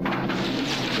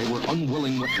 They were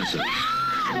unwilling witnesses.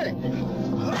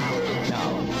 Now,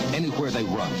 anywhere they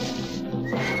run,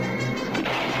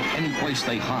 any place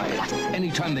they hide,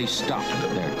 anytime they stop,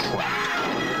 they're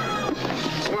trapped.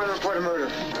 Someone report a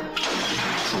murder.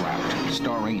 Trapped,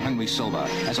 starring Henry Silva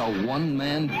as a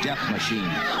one-man death machine. You're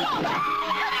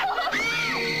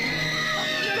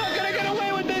not gonna get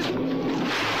away with this!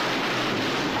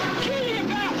 Kill you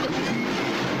back!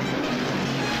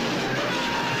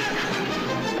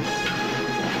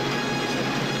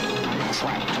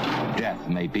 Trapped. Death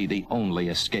may be the only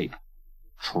escape.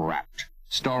 Trapped,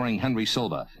 starring Henry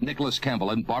Silva, Nicholas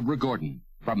Campbell, and Barbara Gordon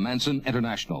from Manson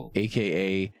International.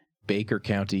 AKA Baker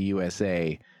County,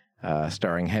 USA.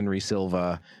 Starring Henry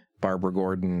Silva, Barbara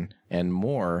Gordon, and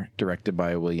more, directed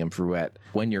by William Fruet.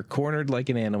 When you're cornered like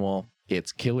an animal,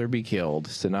 it's kill or be killed.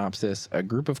 Synopsis: a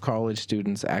group of college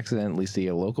students accidentally see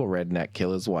a local redneck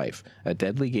kill his wife. A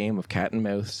deadly game of cat and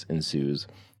mouse ensues,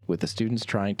 with the students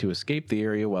trying to escape the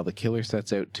area while the killer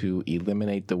sets out to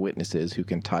eliminate the witnesses who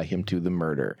can tie him to the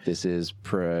murder. This is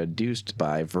produced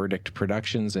by Verdict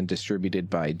Productions and distributed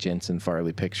by Jensen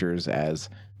Farley Pictures as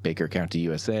Baker County,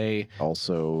 USA,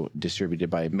 also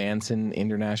distributed by Manson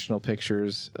International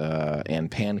Pictures and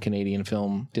Pan-Canadian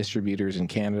Film Distributors in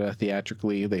Canada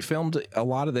theatrically. They filmed a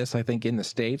lot of this, I think, in the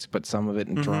States, but some of it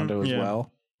in Toronto as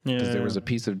well. Because there was a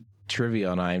piece of trivia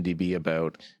on IMDb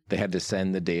about they had to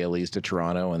send the dailies to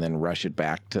Toronto and then rush it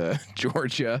back to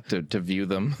Georgia to view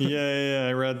them. Yeah,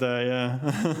 I read that, yeah.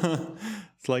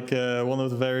 It's like one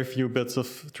of the very few bits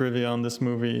of trivia on this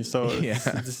movie. So this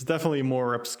is definitely a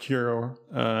more obscure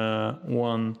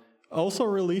one. Also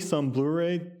released on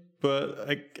Blu-ray, but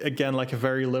again, like a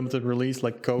very limited release.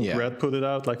 Like Code Red put it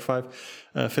out, like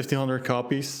 1,500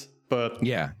 copies. But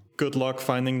good luck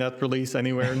finding that release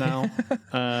anywhere now.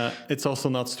 It's also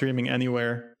not streaming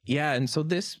anywhere. Yeah, and so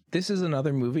this is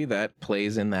another movie that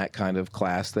plays in that kind of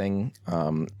class thing.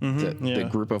 The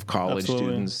group of college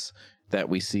students that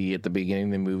we see at the beginning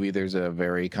of the movie, there's a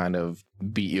very kind of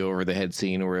beat you over the head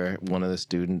scene where one of the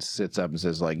students sits up and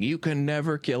says, like, you can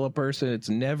never kill a person. It's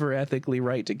never ethically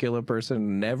right to kill a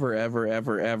person. Never, ever,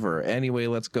 ever, ever. Anyway,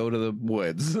 let's go to the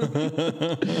woods.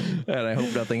 And I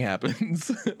hope nothing happens.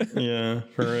 Yeah,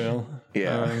 for real.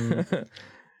 Yeah.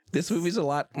 This movie's a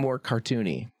lot more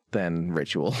cartoony than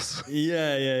Rituals.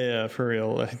 Yeah, for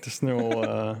real. Like, there's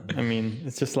no, I mean,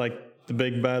 it's just like the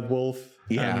big bad wolf.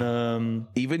 Yeah. And,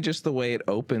 even just the way it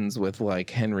opens with like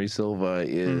Henry Silva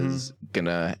is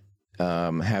gonna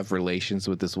have relations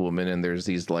with this woman, and there's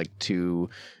these like two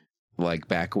like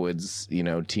backwoods,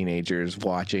 teenagers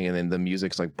watching, and then the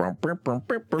music's like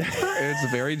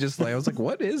it's very just like, I was like,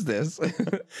 what is this?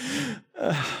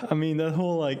 I mean, that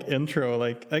whole like intro,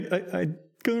 like I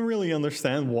couldn't really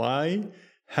understand why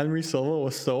Henry Silva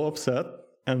was so upset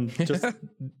and just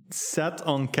set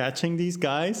on catching these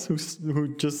guys who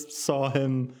just saw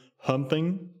him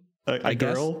humping a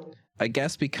girl. I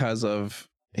guess because of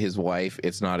his wife,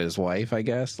 it's not his wife, I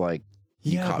guess. Like,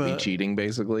 he caught me cheating,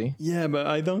 basically. Yeah, but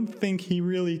I don't think he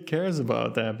really cares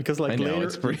about that, because like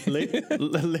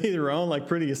later on, like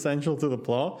pretty essential to the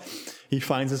plot, he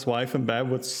finds his wife in bed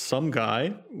with some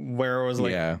guy where I was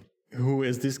like, who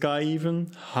is this guy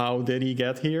even? How did he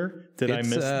get here? Did I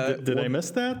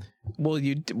miss that?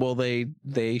 Well,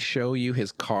 they show you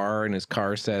his car, and his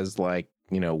car says like,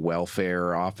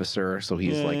 welfare officer. So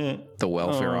he's like the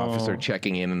welfare officer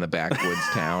checking in the backwoods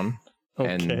town.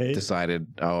 And decided,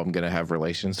 I'm gonna have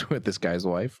relations with this guy's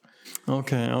wife.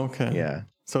 Okay. Yeah.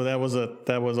 So that was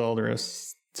all there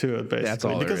is to it, basically. That's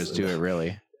all there is to it,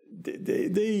 really.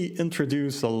 They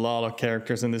introduce a lot of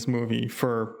characters in this movie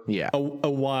for a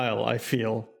while, I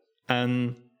feel,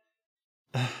 and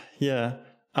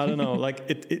I don't know, like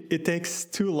it takes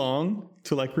too long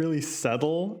to like really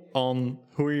settle on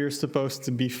who you're supposed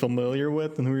to be familiar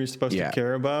with and who you're supposed to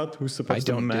care about, who's supposed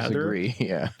to matter. I don't disagree,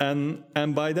 yeah.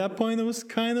 And by that point, it was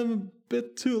kind of a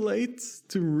bit too late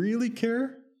to really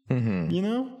care,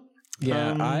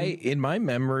 Yeah, in my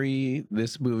memory,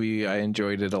 this movie, I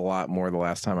enjoyed it a lot more the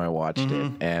last time I watched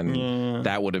it. And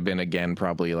that would have been, again,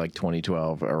 probably like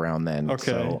 2012, around then.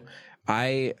 Okay. So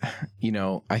I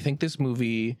think this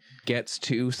movie gets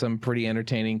to some pretty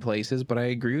entertaining places, but I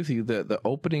agree with you. The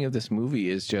opening of this movie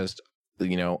is just,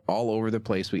 all over the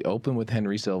place. We open with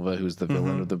Henry Silva, who's the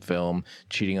villain of the film,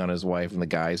 cheating on his wife, and the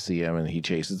guys see him, and he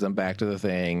chases them back to the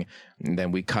thing. And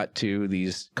then we cut to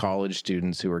these college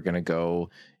students who are going to go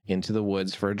into the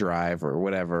woods for a drive or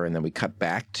whatever, and then we cut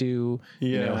back to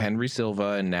Henry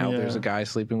Silva, and now there's a guy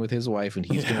sleeping with his wife, and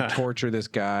he's going to torture this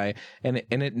guy, and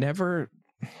it never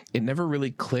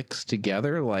really clicks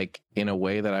together like in a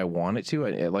way that I want it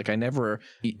to.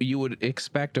 You would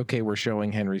expect, okay, we're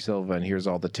showing Henry Silva and here's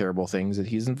all the terrible things that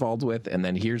he's involved with, and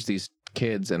then here's these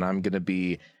kids and I'm going to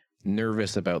be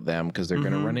nervous about them because they're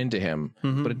going to run into him,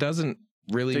 but it doesn't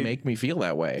really make me feel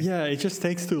that way. Yeah, it just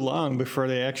takes too long before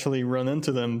they actually run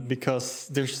into them, because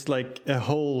there's like a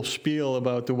whole spiel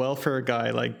about the welfare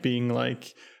guy like being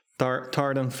like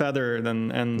tarred and feathered,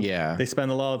 and they spend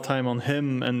a lot of time on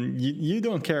him, and you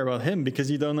don't care about him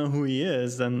because you don't know who he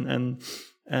is, and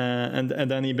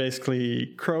then he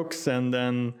basically croaks, and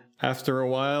then after a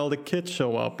while the kids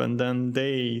show up, and then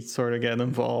they sort of get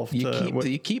involved.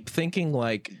 You keep thinking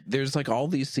like there's like all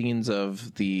these scenes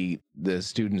of the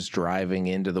students driving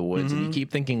into the woods, and you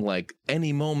keep thinking like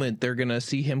any moment they're gonna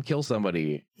see him kill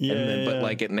somebody, but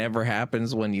like it never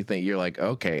happens. When you think, you're like,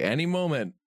 okay, any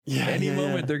moment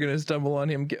they're gonna stumble on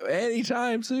him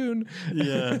anytime soon.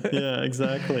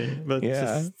 Exactly. But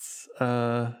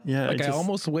I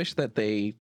almost wish that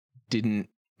they didn't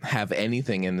have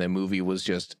anything in the movie. Was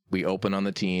just, we open on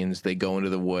the teens, they go into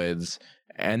the woods,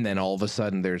 and then all of a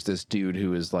sudden there's this dude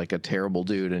who is like a terrible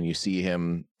dude, and you see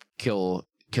him kill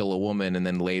a woman, and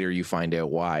then later you find out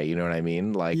why. You know what I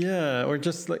mean? Like, or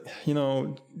just like,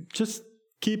 just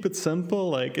keep it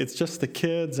simple. Like, it's just the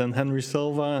kids and Henry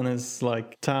Silva and his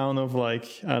like town of like,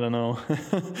 I don't know,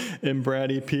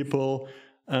 inbreedy people,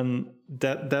 and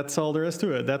that's all there is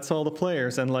to it. That's all the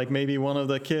players, and like maybe one of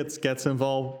the kids gets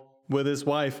involved with his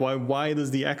wife. Why does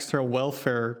the extra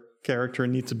welfare character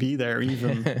need to be there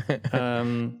even?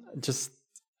 Just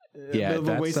Yeah, a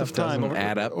that waste stuff of time. doesn't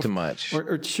add up to much.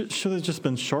 Or should have just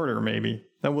been shorter, maybe.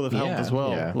 That would have helped as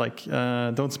well. Yeah. Like,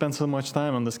 don't spend so much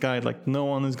time on this guy. Like, no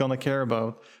one is gonna care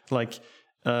about. Like,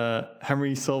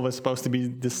 Henry Silva is supposed to be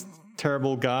this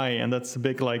terrible guy, and that's a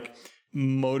big like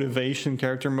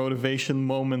character motivation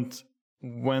moment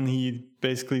when he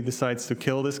basically decides to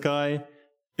kill this guy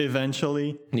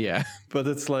eventually. Yeah. But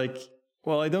it's like,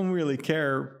 well, I don't really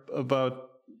care about.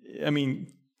 I mean,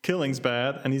 killing's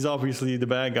bad, and he's obviously the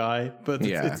bad guy, but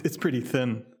it's pretty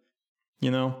thin. You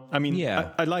know, I mean,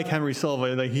 I like Henry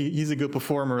Silva. Like he's a good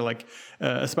performer. Like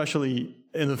especially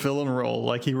in the villain role,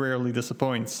 like he rarely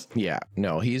disappoints. Yeah,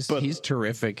 no, he's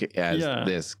terrific as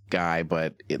this guy,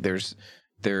 but there's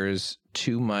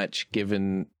too much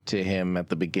given to him at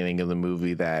the beginning of the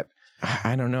movie that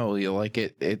I don't know. Like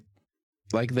it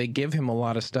like they give him a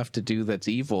lot of stuff to do that's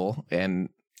evil, and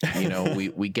you know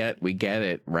we get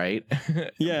it, right?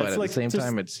 Yeah, but at the same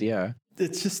time,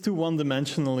 it's just too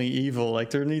one-dimensionally evil. Like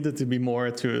there needed to be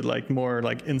more to it, like more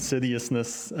like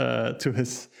insidiousness to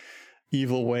his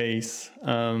evil ways.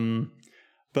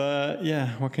 But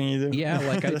yeah, what can you do? Yeah,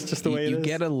 like that's just the way it is. You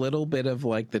get a little bit of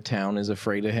like the town is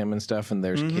afraid of him and stuff, and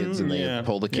there's kids and they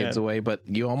pull the kids away. But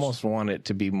you almost want it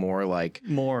to be more like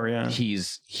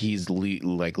he's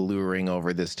like luring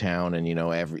over this town, and you know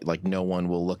like no one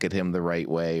will look at him the right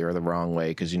way or the wrong way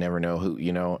because you never know who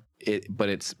you know. But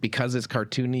it's because it's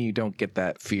cartoony, you don't get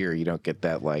that fear. You don't get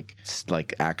that like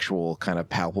actual kind of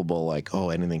palpable, like, oh,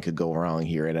 anything could go wrong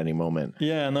here at any moment.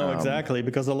 Yeah, no, exactly.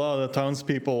 Because a lot of the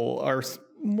townspeople are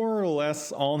more or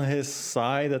less on his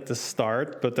side at the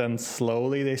start, but then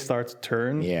slowly they start to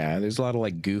turn. Yeah, there's a lot of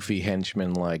like goofy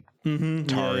henchmen, like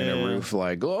tar in a roof,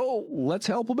 like, oh, let's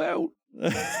help him out.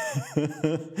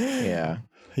 Yeah.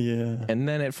 Yeah. And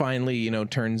then it finally, you know,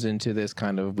 turns into this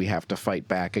kind of we have to fight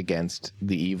back against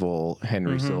the evil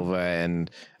Henry Silva.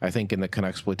 And I think in the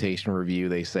Canucksploitation review,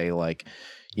 they say like,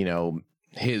 you know,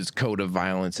 his code of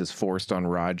violence is forced on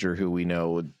Roger, who we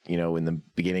know, you know, in the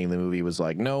beginning of the movie was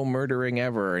like, no murdering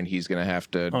ever. And he's going to have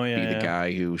to be the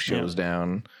guy who shows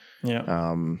down.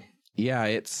 Yeah. Yeah,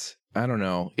 it's, I don't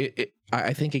know.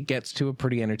 I think it gets to a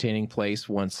pretty entertaining place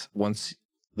once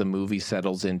the movie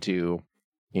settles into,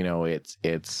 you know, it's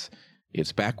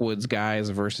backwoods guys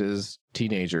versus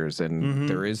teenagers, and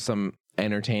there is some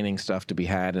entertaining stuff to be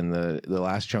had in the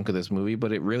last chunk of this movie,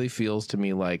 but it really feels to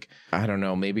me like, I don't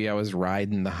know, maybe I was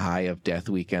riding the high of Death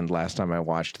Weekend last time I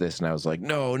watched this, and I was like,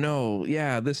 no,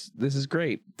 yeah, this is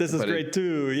great. This is great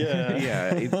too, yeah.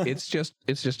 Yeah, it's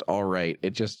just all right.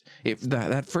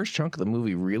 That first chunk of the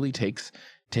movie really takes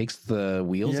the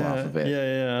wheels off of it.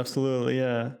 Yeah, absolutely,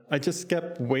 yeah. I just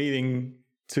kept waiting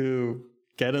to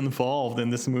get involved in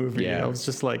this movie. I was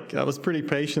just like, I was pretty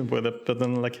patient with it, but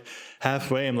then like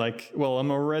halfway I'm like, well,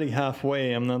 I'm already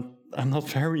halfway, I'm not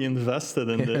very invested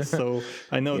in this. So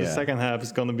I know the second half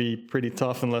is going to be pretty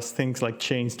tough unless things like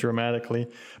change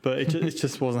dramatically, but it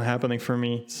just wasn't happening for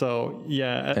me. So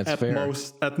yeah,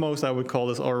 at most I would call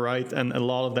this all right, and a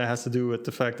lot of that has to do with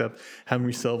the fact that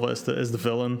Henry Silva is the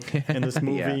villain in this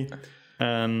movie.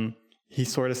 He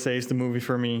sort of saves the movie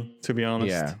for me, to be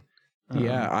honest.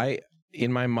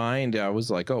 In my mind, I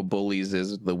was like, oh, Bullies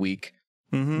is the weak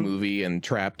movie and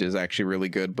Trapped is actually really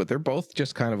good, but they're both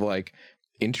just kind of like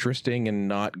interesting and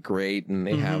not great, and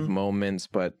they have moments,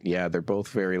 but yeah, they're both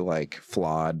very like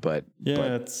flawed, but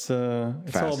it's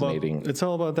fascinating. It's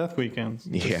all about Death Weekend.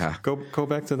 Just go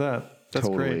back to that. That's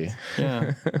totally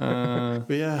great.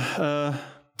 Yeah.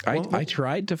 I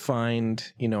tried to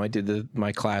find, you know, I did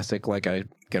my classic, like I'm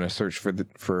gonna search for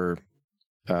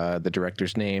the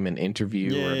director's name and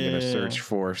interview, or I'm going to search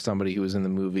for somebody who was in the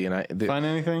movie, and find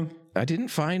anything? I didn't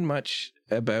find much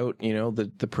about, you know,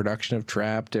 the production of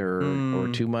Trapped or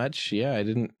too much. Yeah, I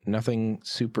didn't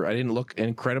look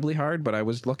incredibly hard, but I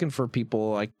was looking for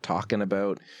people like talking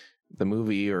about the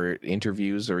movie or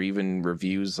interviews or even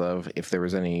reviews of if there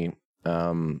was any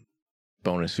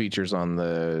bonus features on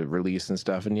the release and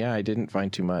stuff, and I didn't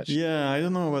find too much. I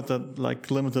don't know about the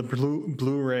like limited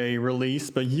Blu-ray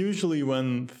release, but usually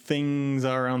when things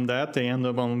are on that, they end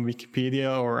up on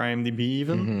Wikipedia or IMDb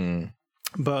even.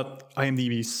 But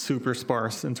IMDb is super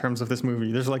sparse in terms of this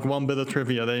movie. There's like one bit of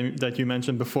trivia that you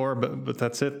mentioned before, but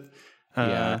that's it.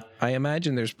 I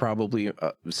imagine there's probably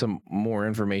some more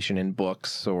information in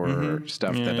books or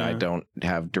stuff that I don't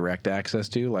have direct access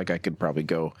to. Like I could probably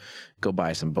go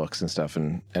buy some books and stuff,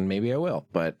 and maybe I will.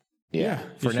 But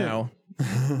for now,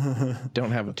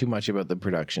 don't have too much about the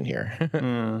production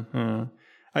here.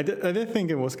 I did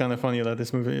think it was kind of funny that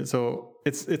this movie. So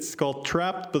it's called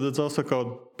Trapped, but it's also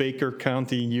called Baker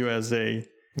County, USA.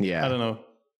 Yeah. I don't know.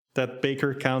 That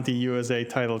Baker County, USA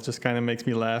title just kind of makes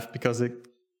me laugh because it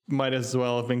might as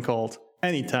well have been called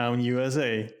Anytown,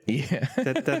 USA. Yeah.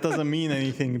 that doesn't mean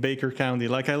anything. Baker County.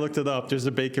 Like, I looked it up. There's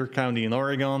a Baker County in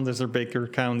Oregon. There's a Baker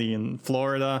County in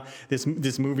Florida.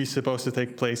 This movie's supposed to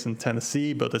take place in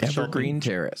Tennessee, but it's Evergreen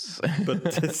Terrace.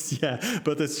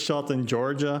 but it's shot in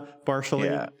Georgia partially.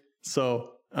 Yeah.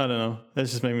 So I don't know. That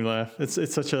just made me laugh.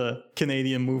 It's such a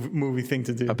Canadian movie thing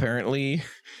to do. Apparently,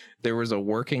 there was a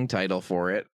working title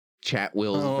for it.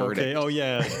 Chatwill's Verdict. Okay. Oh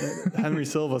yeah, Henry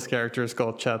Silva's character is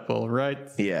called Chatwill, right?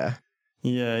 Yeah.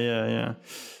 Yeah.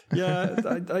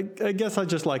 I guess I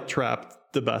just like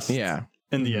Trapped the best. Yeah.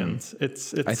 In the end,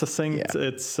 it's succinct.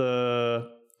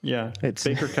 Yeah. It's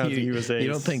Baker County, USA. You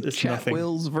don't think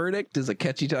Chatwill's Verdict is a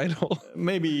catchy title?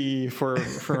 Maybe for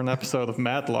an episode of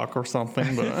Matlock or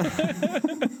something, but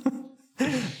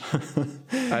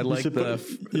I like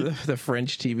the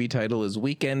French TV title is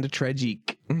Weekend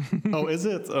Tragique. Oh, is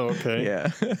it? Oh, okay.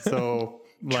 Yeah. So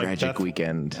like Tragic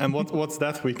Weekend. And what's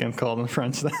that weekend called in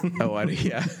French then? Oh,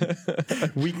 yeah.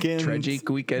 Weekend. Tragic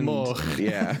Weekend. Mort.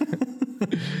 Yeah.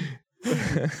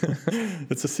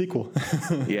 It's a sequel.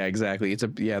 Yeah, exactly.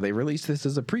 They released this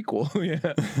as a prequel.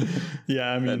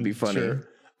 Yeah, I mean, that'd be funny. Sure.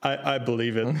 I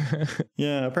believe it.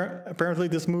 Yeah, apparently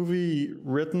this movie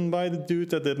written by the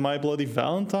dude that did My Bloody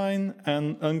Valentine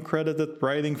and uncredited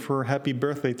writing for Happy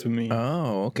Birthday to Me.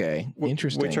 Oh, okay.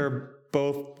 Interesting. Which are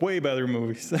both way better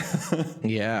movies.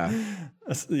 Yeah.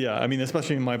 Yeah, I mean,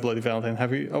 especially in My Bloody Valentine.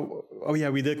 Have we? Oh yeah,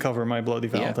 we did cover My Bloody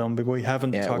Valentine, but we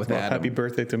haven't talked about Adam. Happy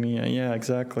Birthday to Me. Yeah,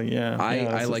 exactly. Yeah,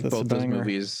 I like both those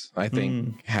movies. I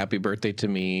think Happy Birthday to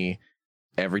Me,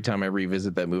 every time I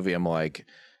revisit that movie, I'm like,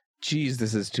 geez,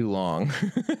 this is too long.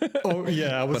 Oh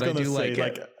yeah, I was going to say,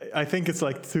 like I think it's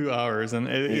like 2 hours, and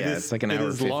it's like an hour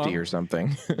 50 long. or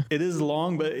something. It is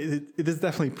long, but it is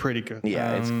definitely pretty good.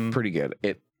 Yeah, it's pretty good.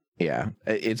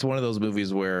 It's one of those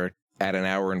movies where at an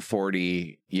hour and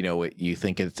 40, you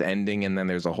think it's ending, and then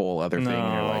there's a whole other thing.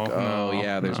 And you're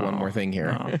like, there's one more thing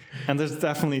here. No. And there's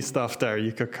definitely stuff there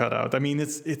you could cut out. I mean,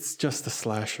 it's just a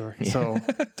slasher, so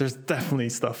there's definitely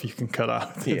stuff you can cut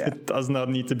out. Yeah. It does not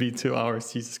need to be 2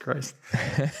 hours. Jesus Christ.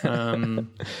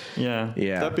 Yeah.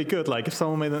 That'd be good. Like if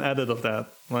someone made an edit of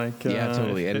that,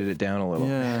 totally edit it down a little.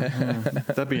 Yeah,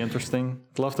 that'd be interesting.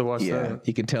 I'd love to watch that.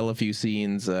 You can tell a few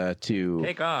scenes to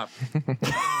take off.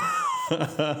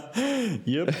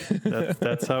 Yep,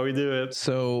 that's how we do it.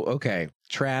 So, okay,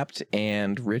 Trapped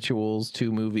and Rituals,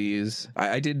 2 movies.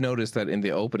 I did notice that in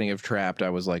the opening of Trapped, I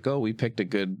was like, oh, we picked a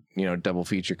good, double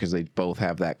feature because they both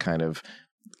have that kind of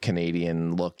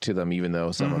Canadian look to them, even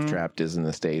though some of Trapped is in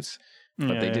the States.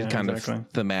 But they did kind of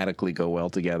thematically go well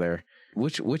together.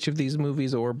 Which of these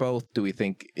movies, or both, do we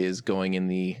think is going in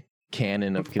the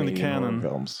canon of Canadian horror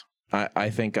films? I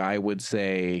think I would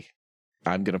say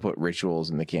I'm going to put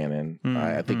Rituals in the canon.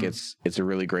 I think it's a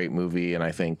really great movie, and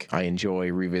I think I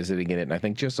enjoy revisiting it. And I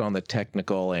think just on the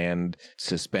technical and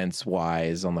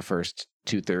suspense-wise, on the first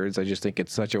 2/3, I just think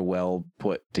it's such a well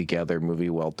put together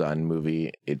movie, well done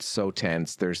movie. It's so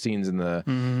tense. There's scenes in the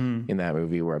in that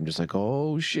movie where I'm just like,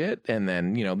 oh shit, and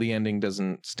then the ending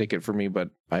doesn't stick it for me,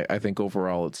 but I think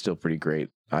overall it's still pretty great.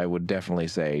 I would definitely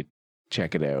say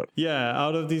check it out. Yeah,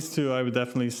 out of these two, I would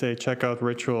definitely say check out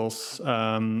Rituals,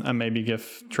 and maybe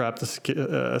give Trapped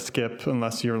a skip,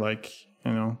 unless you're like,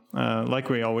 like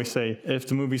we always say, if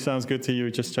the movie sounds good to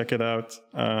you, just check it out.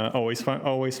 Always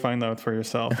find out for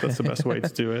yourself. That's the best way to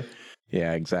do it.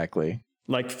 Yeah, exactly.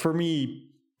 Like for me,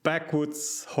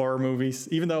 backwoods horror movies,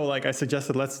 even though like I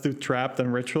suggested let's do Trapped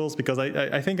and Rituals, because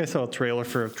I think I saw a trailer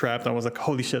for Trapped and I was like,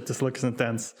 holy shit, this looks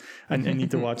intense. I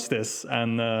need to watch this.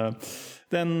 And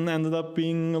then ended up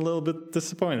being a little bit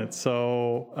disappointed.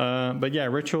 So, but yeah,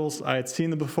 Rituals, I had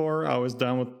seen it before. I was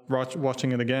down with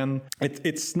watching it again.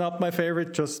 It's not my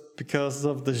favorite just because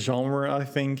of the genre, I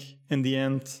think, in the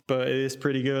end, but it is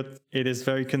pretty good. It is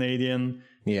very Canadian.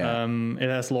 Yeah. It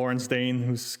has Lawrence Dane,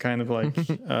 who's kind of like,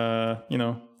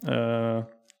 a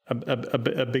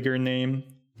bigger name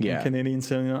in Canadian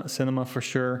cinema for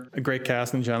sure. A great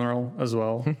cast in general as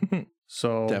well.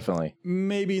 So definitely.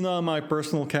 Maybe not my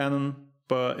personal canon,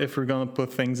 but if we're going to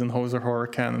put things in Hoser Horror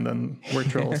canon, then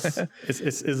Rituals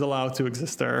is allowed to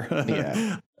exist there.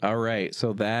 Yeah. All right.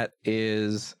 So that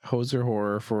is Hoser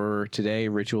Horror for today.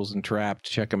 Rituals and Trapped.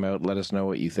 Check them out. Let us know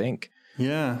what you think.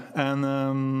 Yeah.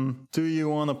 And do you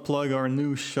want to plug our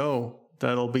new show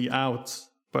that'll be out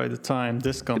by the time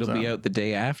this comes It'll be out the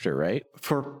day after, right?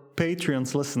 For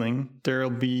Patreons listening, there'll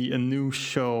be a new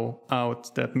show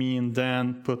out that me and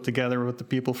Dan put together with the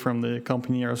people from the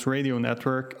Compañeros Radio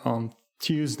Network on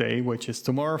Tuesday, which is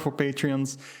tomorrow for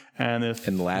Patreons. And if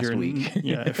last you're, week.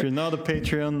 if you're not a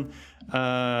Patreon,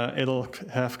 it'll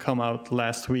have come out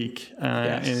last week.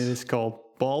 Yes. And it is called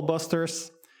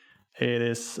Ballbusters. It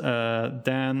is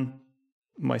Dan,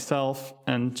 myself,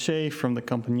 and Shay from the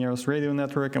Compañeros Radio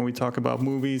Network, and we talk about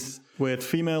movies with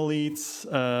female leads,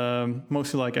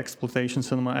 mostly like exploitation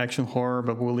cinema, action, horror,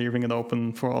 but we're leaving it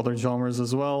open for other genres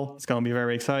as well. It's going to be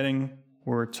very exciting.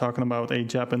 We're talking about a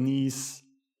Japanese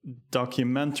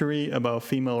documentary about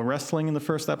female wrestling in the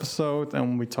first episode,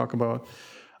 and we talk about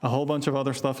a whole bunch of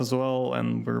other stuff as well,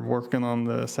 and we're working on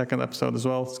the second episode as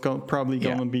well. It's probably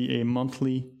going to be a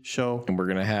monthly show. And we're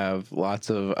going to have lots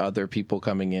of other people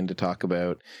coming in to talk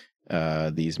about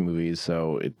these movies.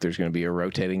 So there's going to be a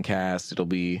rotating cast. It'll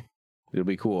be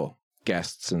cool.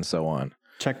 Guests and so on.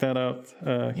 Check that out.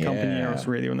 Compañeros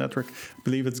Radio Network. I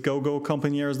believe it's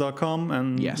gogocompañeros.com,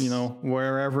 and yes.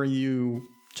 Wherever you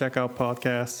check out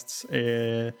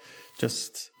podcasts,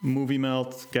 just Movie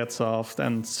Melt, Get Soft,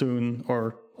 and soon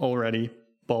or already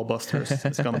Ballbusters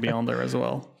is going to be on there as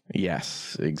well.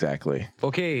 Yes, exactly.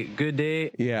 Okay, good day.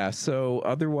 Yeah, so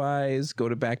otherwise, go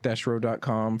to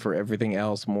back-row.com for everything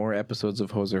else. More episodes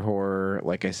of Hoser Horror.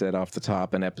 Like I said off the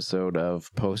top, an episode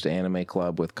of Post Anime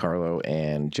Club with Carlo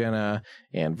and Jenna.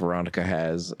 And Veronica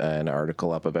has an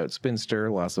article up about Spinster.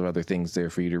 Lots of other things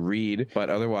there for you to read. But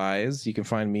otherwise, you can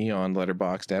find me on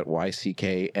Letterboxd at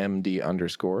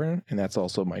YCKMD_. And that's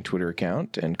also my Twitter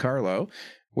account. And Carlo,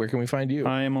 where can we find you?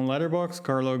 I am on Letterboxd,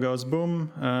 Carlo Goes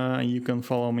Boom. You can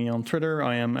follow me on Twitter.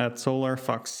 I am at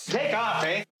SolarFux. Take off,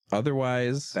 eh?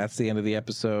 Otherwise, that's the end of the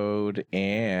episode,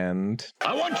 and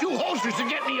I want you hosters to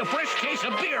get me a fresh case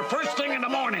of beer first thing in the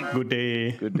morning. Good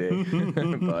day. good day.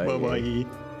 Bye.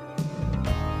 Bye-bye.